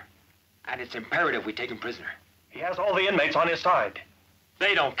rocker, and it's imperative we take him prisoner. He has all the inmates on his side.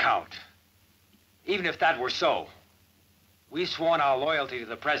 They don't count. Even if that were so, we've sworn our loyalty to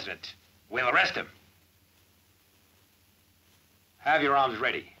the president. We'll arrest him. Have your arms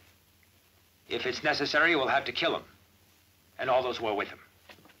ready. If it's necessary, we'll have to kill him, and all those who are with him.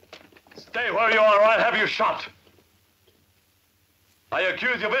 Stay where you are, or I'll have you shot. I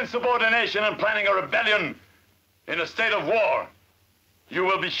accuse you of insubordination and planning a rebellion in a state of war. You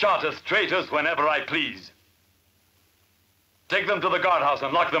will be shot as traitors whenever I please. Take them to the guardhouse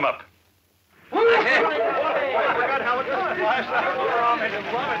and lock them up.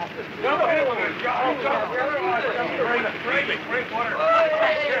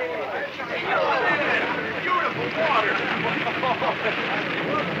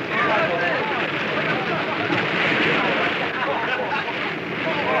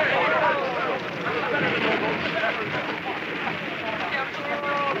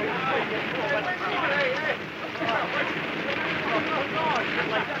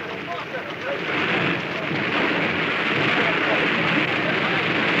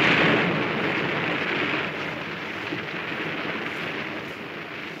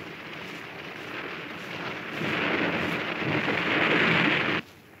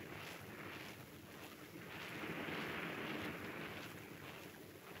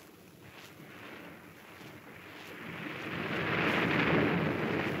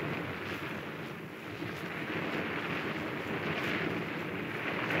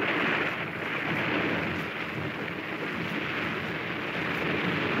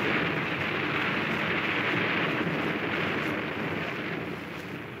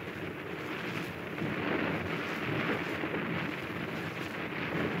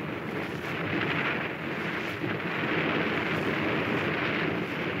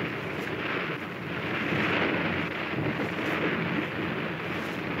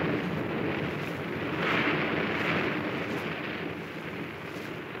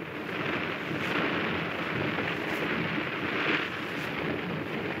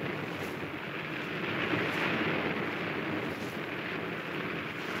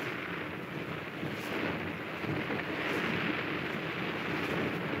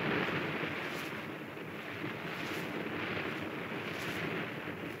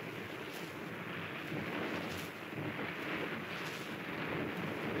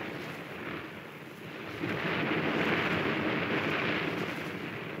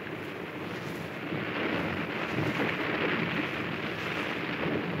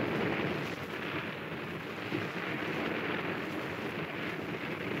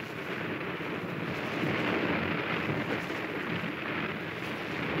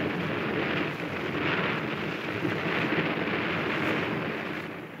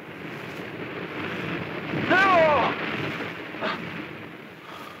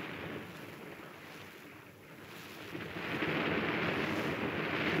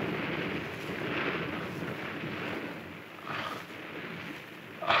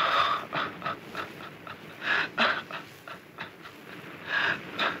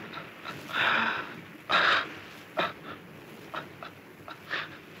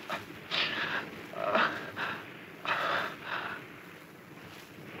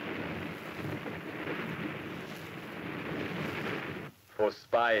 For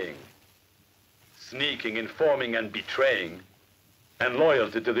spying, sneaking, informing, and betraying, and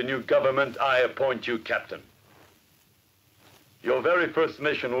loyalty to the new government, I appoint you captain. Your very first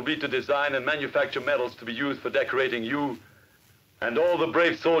mission will be to design and manufacture medals to be used for decorating you and all the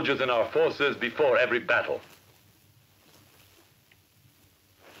brave soldiers in our forces before every battle.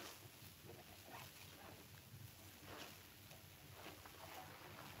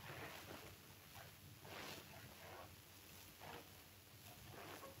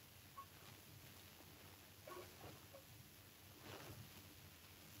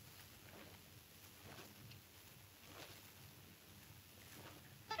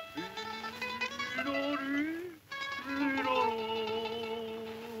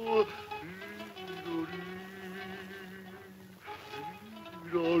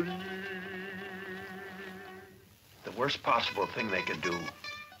 worst possible thing they could do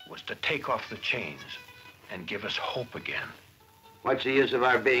was to take off the chains and give us hope again. What's the use of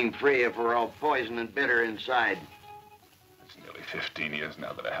our being free if we're all poison and bitter inside? It's nearly 15 years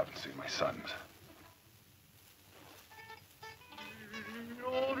now that I haven't seen my sons.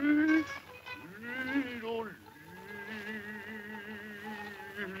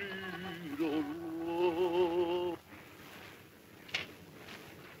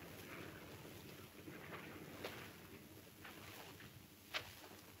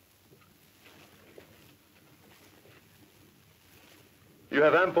 You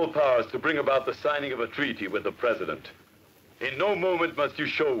have ample powers to bring about the signing of a treaty with the president. In no moment must you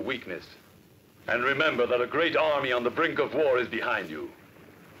show weakness. And remember that a great army on the brink of war is behind you.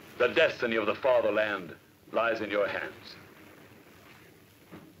 The destiny of the fatherland lies in your hands.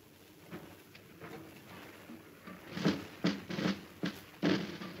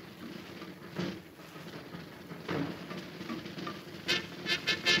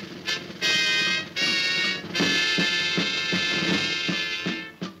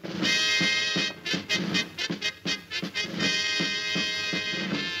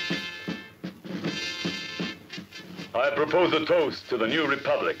 I propose a toast to the new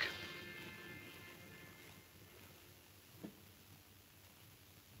republic.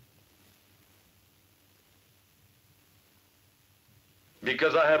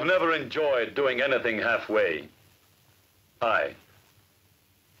 Because I have never enjoyed doing anything halfway. I,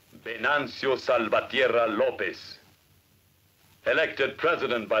 Venancio Salvatierra Lopez, elected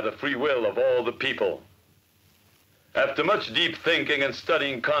president by the free will of all the people. After much deep thinking and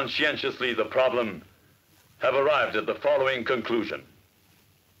studying conscientiously the problem, have arrived at the following conclusion.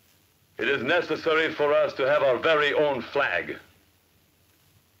 It is necessary for us to have our very own flag.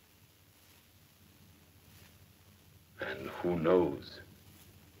 And who knows,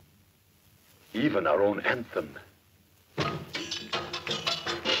 even our own anthem.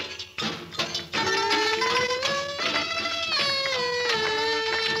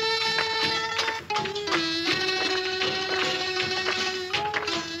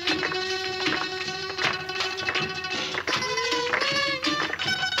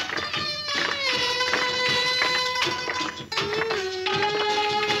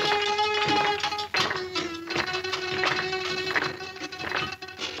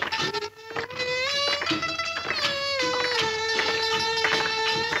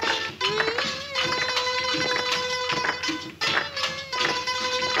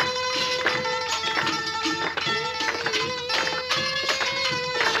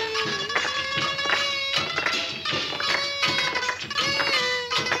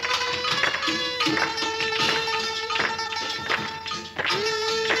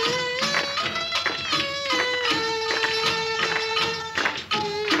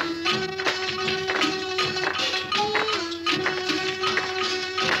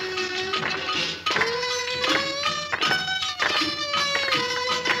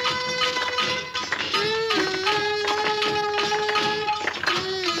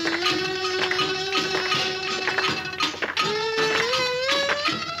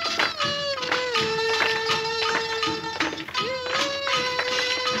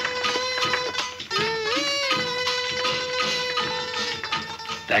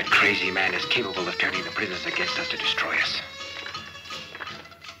 That crazy man is capable of turning the prisoners against us to destroy us.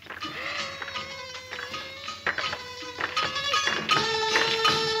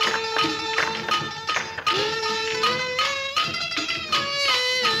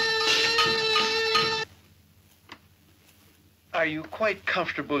 Are you quite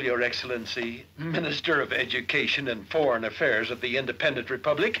comfortable, Your Excellency, Minister of Education and Foreign Affairs of the Independent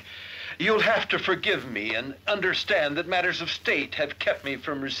Republic? You'll have to forgive me and understand that matters of state have kept me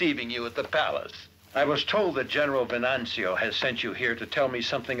from receiving you at the palace. I was told that General Venancio has sent you here to tell me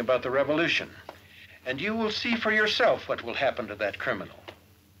something about the revolution. And you will see for yourself what will happen to that criminal.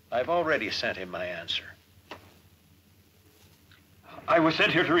 I've already sent him my answer. I was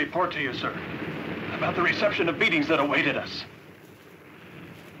sent here to report to you, sir, about the reception of beatings that awaited us.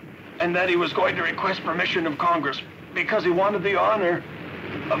 And that he was going to request permission of Congress because he wanted the honor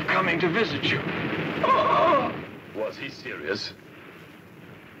of coming to visit you. Oh! Was he serious?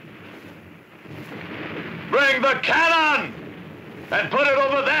 Bring the cannon! And put it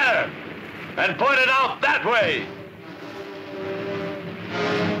over there! And point it out that way!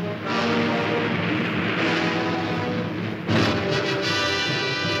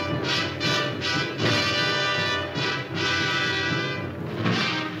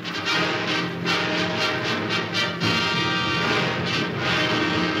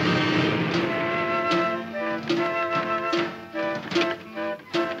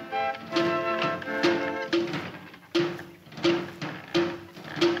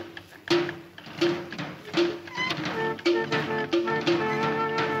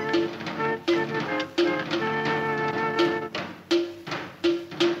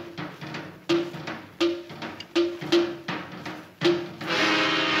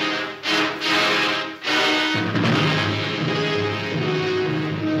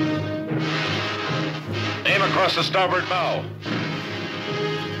 across the starboard bow.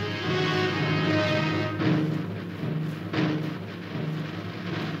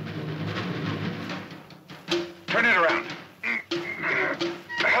 Turn it around.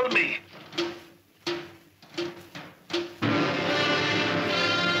 Help me.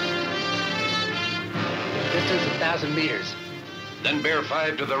 Distance 1,000 meters. Then bear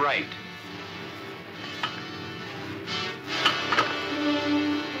 5 to the right.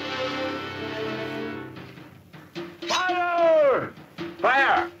 Fire!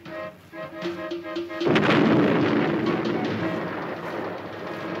 Fire!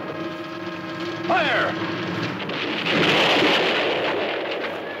 Fire!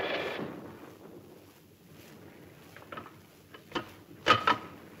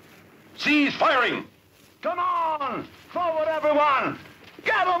 Cease firing! Come on! Forward, everyone!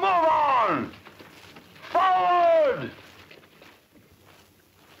 Get a move on! Forward!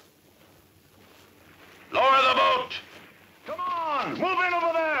 Lower the boat! Come on! Move in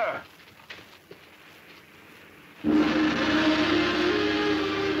over there!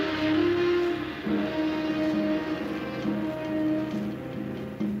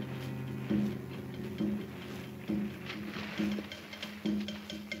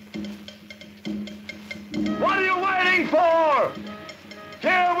 What are you waiting for?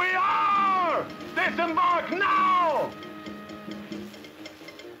 Here we are! Disembark now!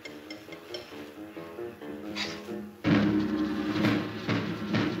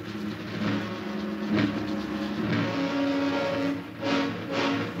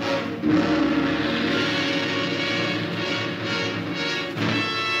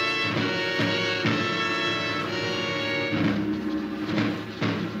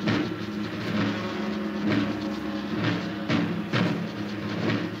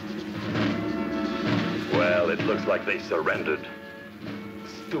 Well, it looks like they surrendered.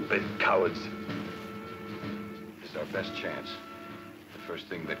 Stupid cowards. This is our best chance. The first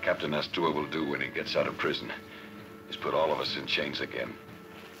thing that Captain Astua will do when he gets out of prison is put all of us in chains again.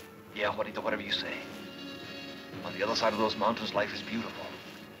 Yeah, Juanito, whatever you say. On the other side of those mountains, life is beautiful.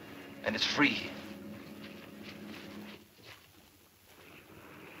 And it's free.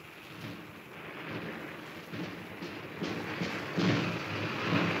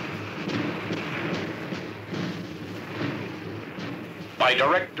 By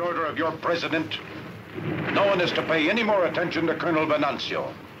direct order of your president, no one is to pay any more attention to Colonel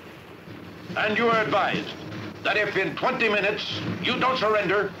Venancio. And you are advised that if in 20 minutes you don't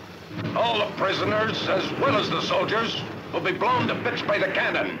surrender, all the prisoners, as well as the soldiers, will be blown to bits by the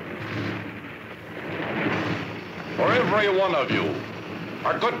cannon. For every one of you,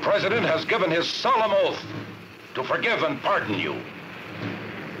 our good president has given his solemn oath to forgive and pardon you.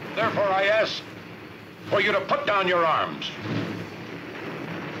 Therefore, I ask for you to put down your arms.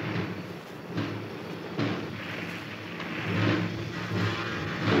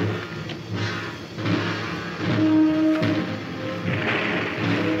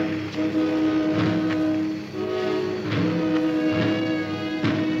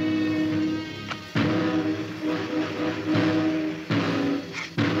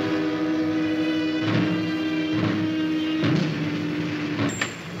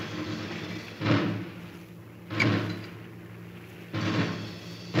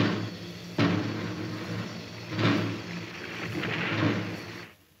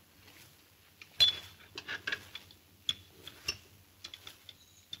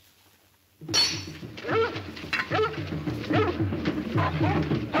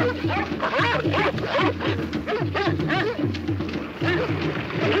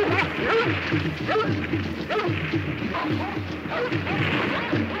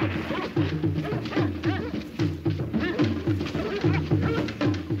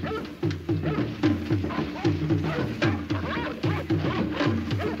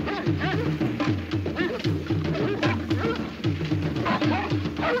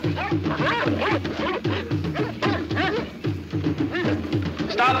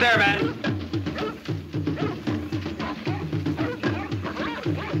 Stop there, man.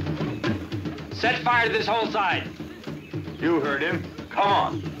 Set fire to this whole side. You heard him. Come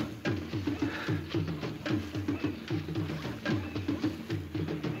on.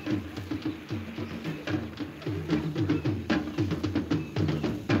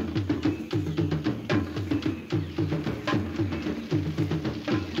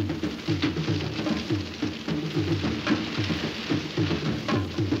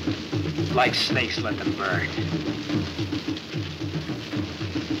 Like snakes, let them burn.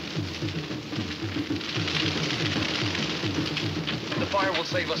 The fire will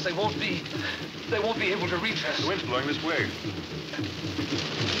save us. They won't be able to reach us. The wind's blowing this way.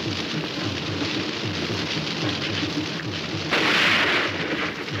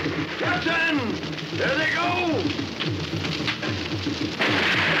 Captain! There they go!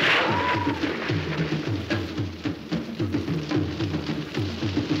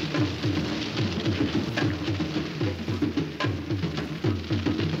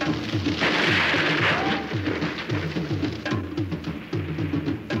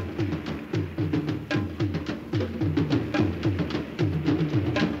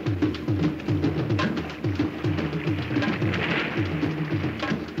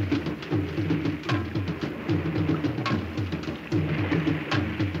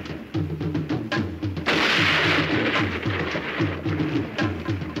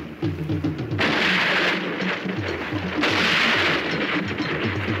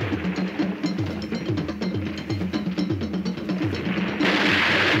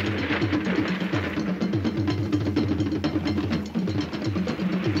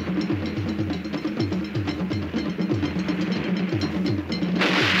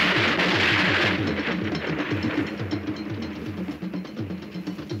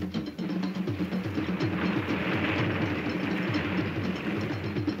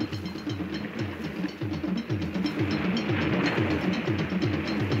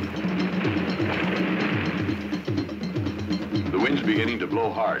 Beginning to blow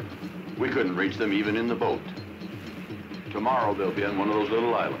hard. We couldn't reach them even in the boat. Tomorrow they'll be on one of those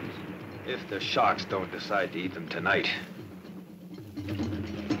little islands. If the sharks don't decide to eat them tonight.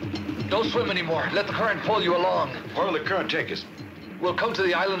 Don't swim anymore. Let the current pull you along. Where will the current take us? We'll come to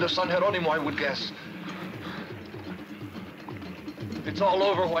the island of San Jeronimo, I would guess. It's all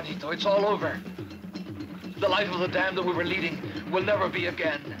over, Juanito. It's all over. The life of the damned that we were leading will never be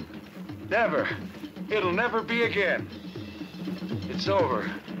again. Never. It'll never be again. It's over.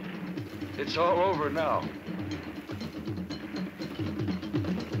 It's all over now.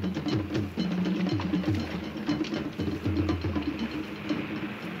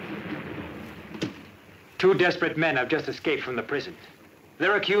 Two desperate men have just escaped from the prison.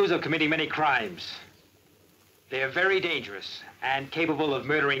 They're accused of committing many crimes. They are very dangerous and capable of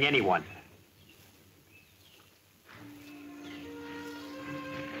murdering anyone.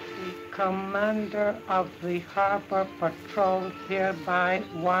 Commander of the Harbor Patrol hereby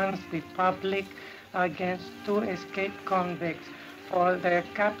warns the public against two escaped convicts. For their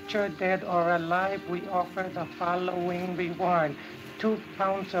capture, dead or alive, we offer the following reward: 2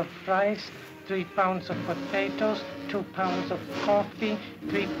 pounds of rice, 3 pounds of potatoes, 2 pounds of coffee,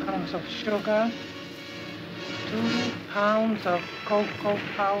 3 pounds of sugar, 2 pounds of cocoa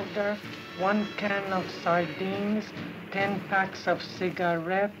powder, 1 can of sardines, 10 packs of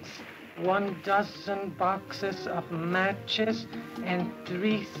cigarettes, 1 dozen boxes of matches, and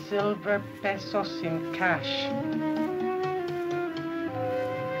 3 silver pesos in cash.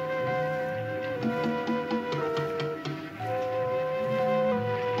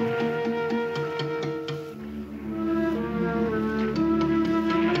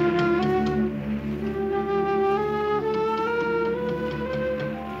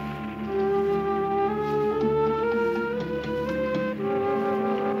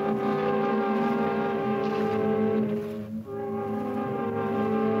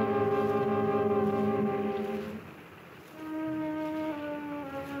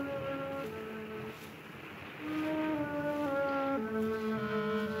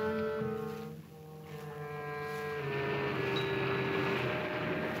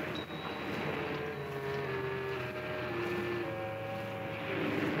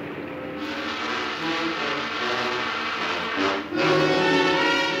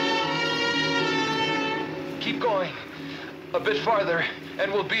 A bit farther,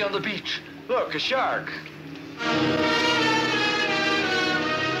 and we'll be on the beach. Look, a shark. I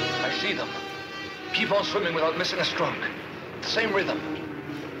see them. Keep on swimming without missing a stroke. Same rhythm.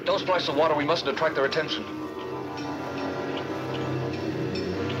 Don't splash the water. We mustn't attract their attention.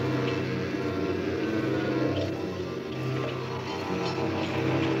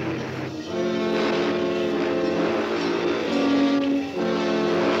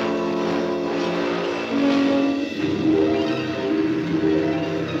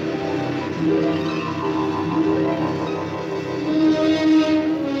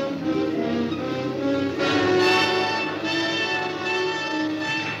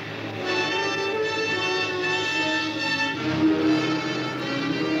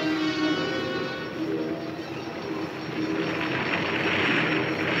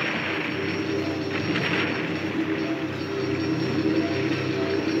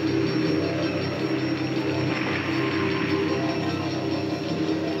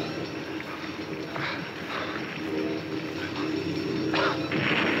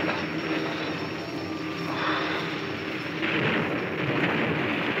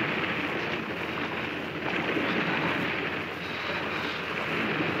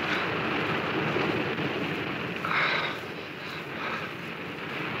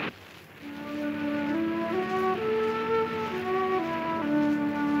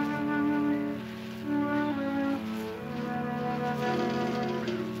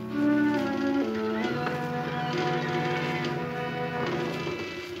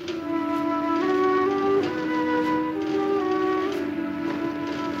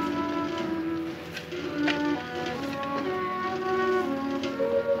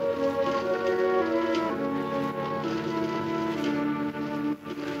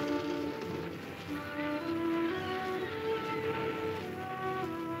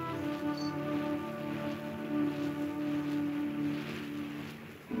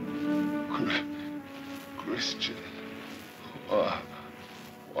 Christian.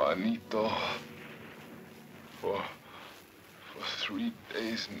 Juanito. For 3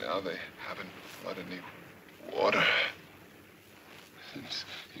 days now, they haven't brought any water. Since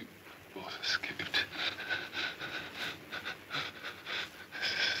you both escaped.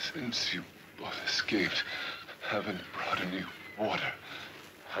 Since you both escaped, haven't brought any water.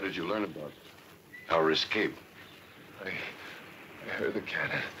 How did you learn about our escape? I heard the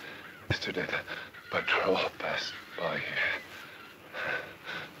cannon. Yesterday, the patrol passed by here.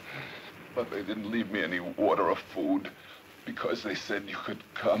 But they didn't leave me any water or food because they said you could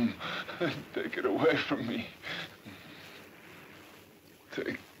come and take it away from me.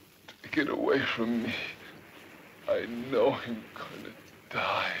 Take it away from me. I know I'm gonna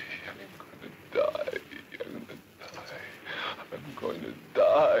die. I'm gonna die. I'm gonna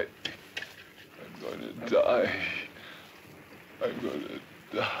die. I'm gonna die. I'm gonna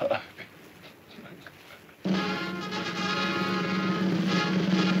die.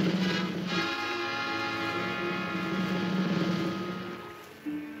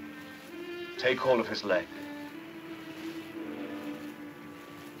 Take hold of his leg.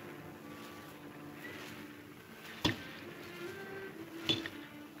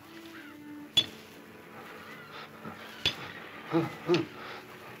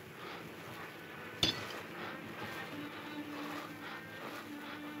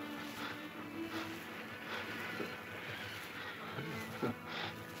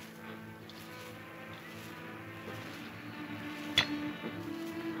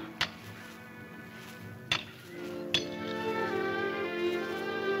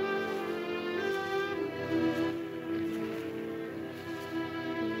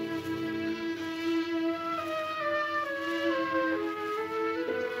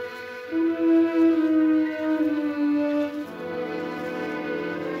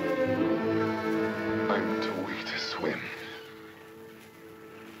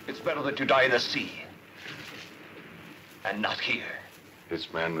 Better that you die in the sea and not here.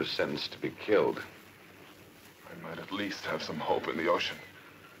 This man was sentenced to be killed. I might at least have some hope in the ocean.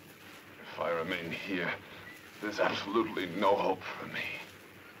 If I remain here, there's absolutely no hope for me.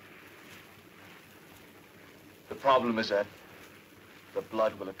 The problem is that the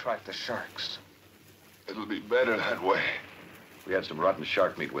blood will attract the sharks. It'll be better that way. We had some rotten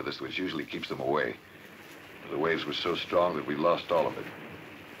shark meat with us, which usually keeps them away. The waves were so strong that we lost all of it.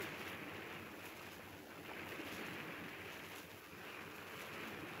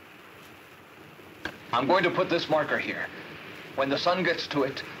 I'm going to put this marker here. When the sun gets to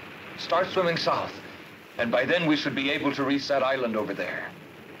it, start swimming south. And by then we should be able to reach that island over there.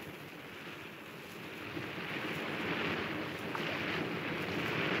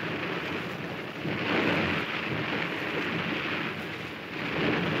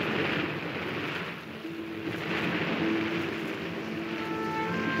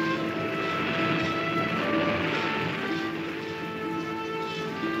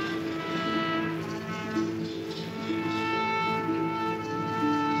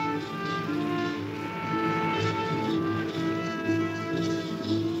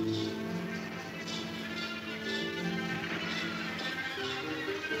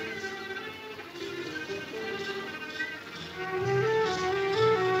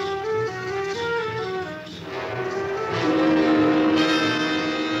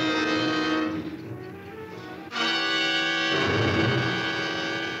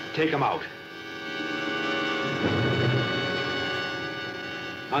 Take him out.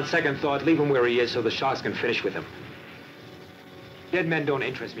 On second thought, leave him where he is so the sharks can finish with him. Dead men don't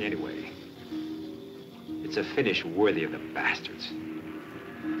interest me anyway. It's a finish worthy of the bastards.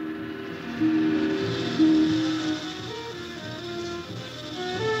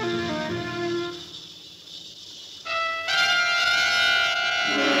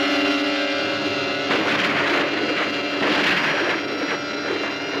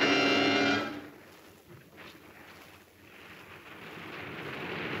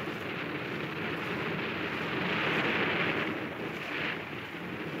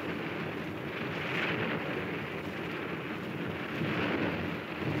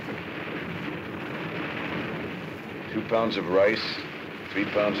 Pounds of rice, 3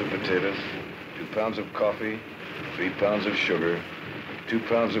 pounds of potatoes, 2 pounds of coffee, 3 pounds of sugar, 2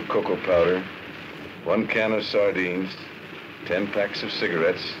 pounds of cocoa powder, 1 can of sardines, 10 packs of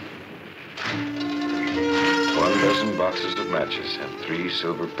cigarettes, 1 dozen boxes of matches, and 3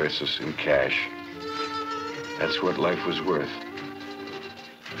 silver pesos in cash. That's what life was worth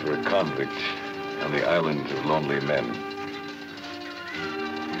for a convict on the island of lonely men.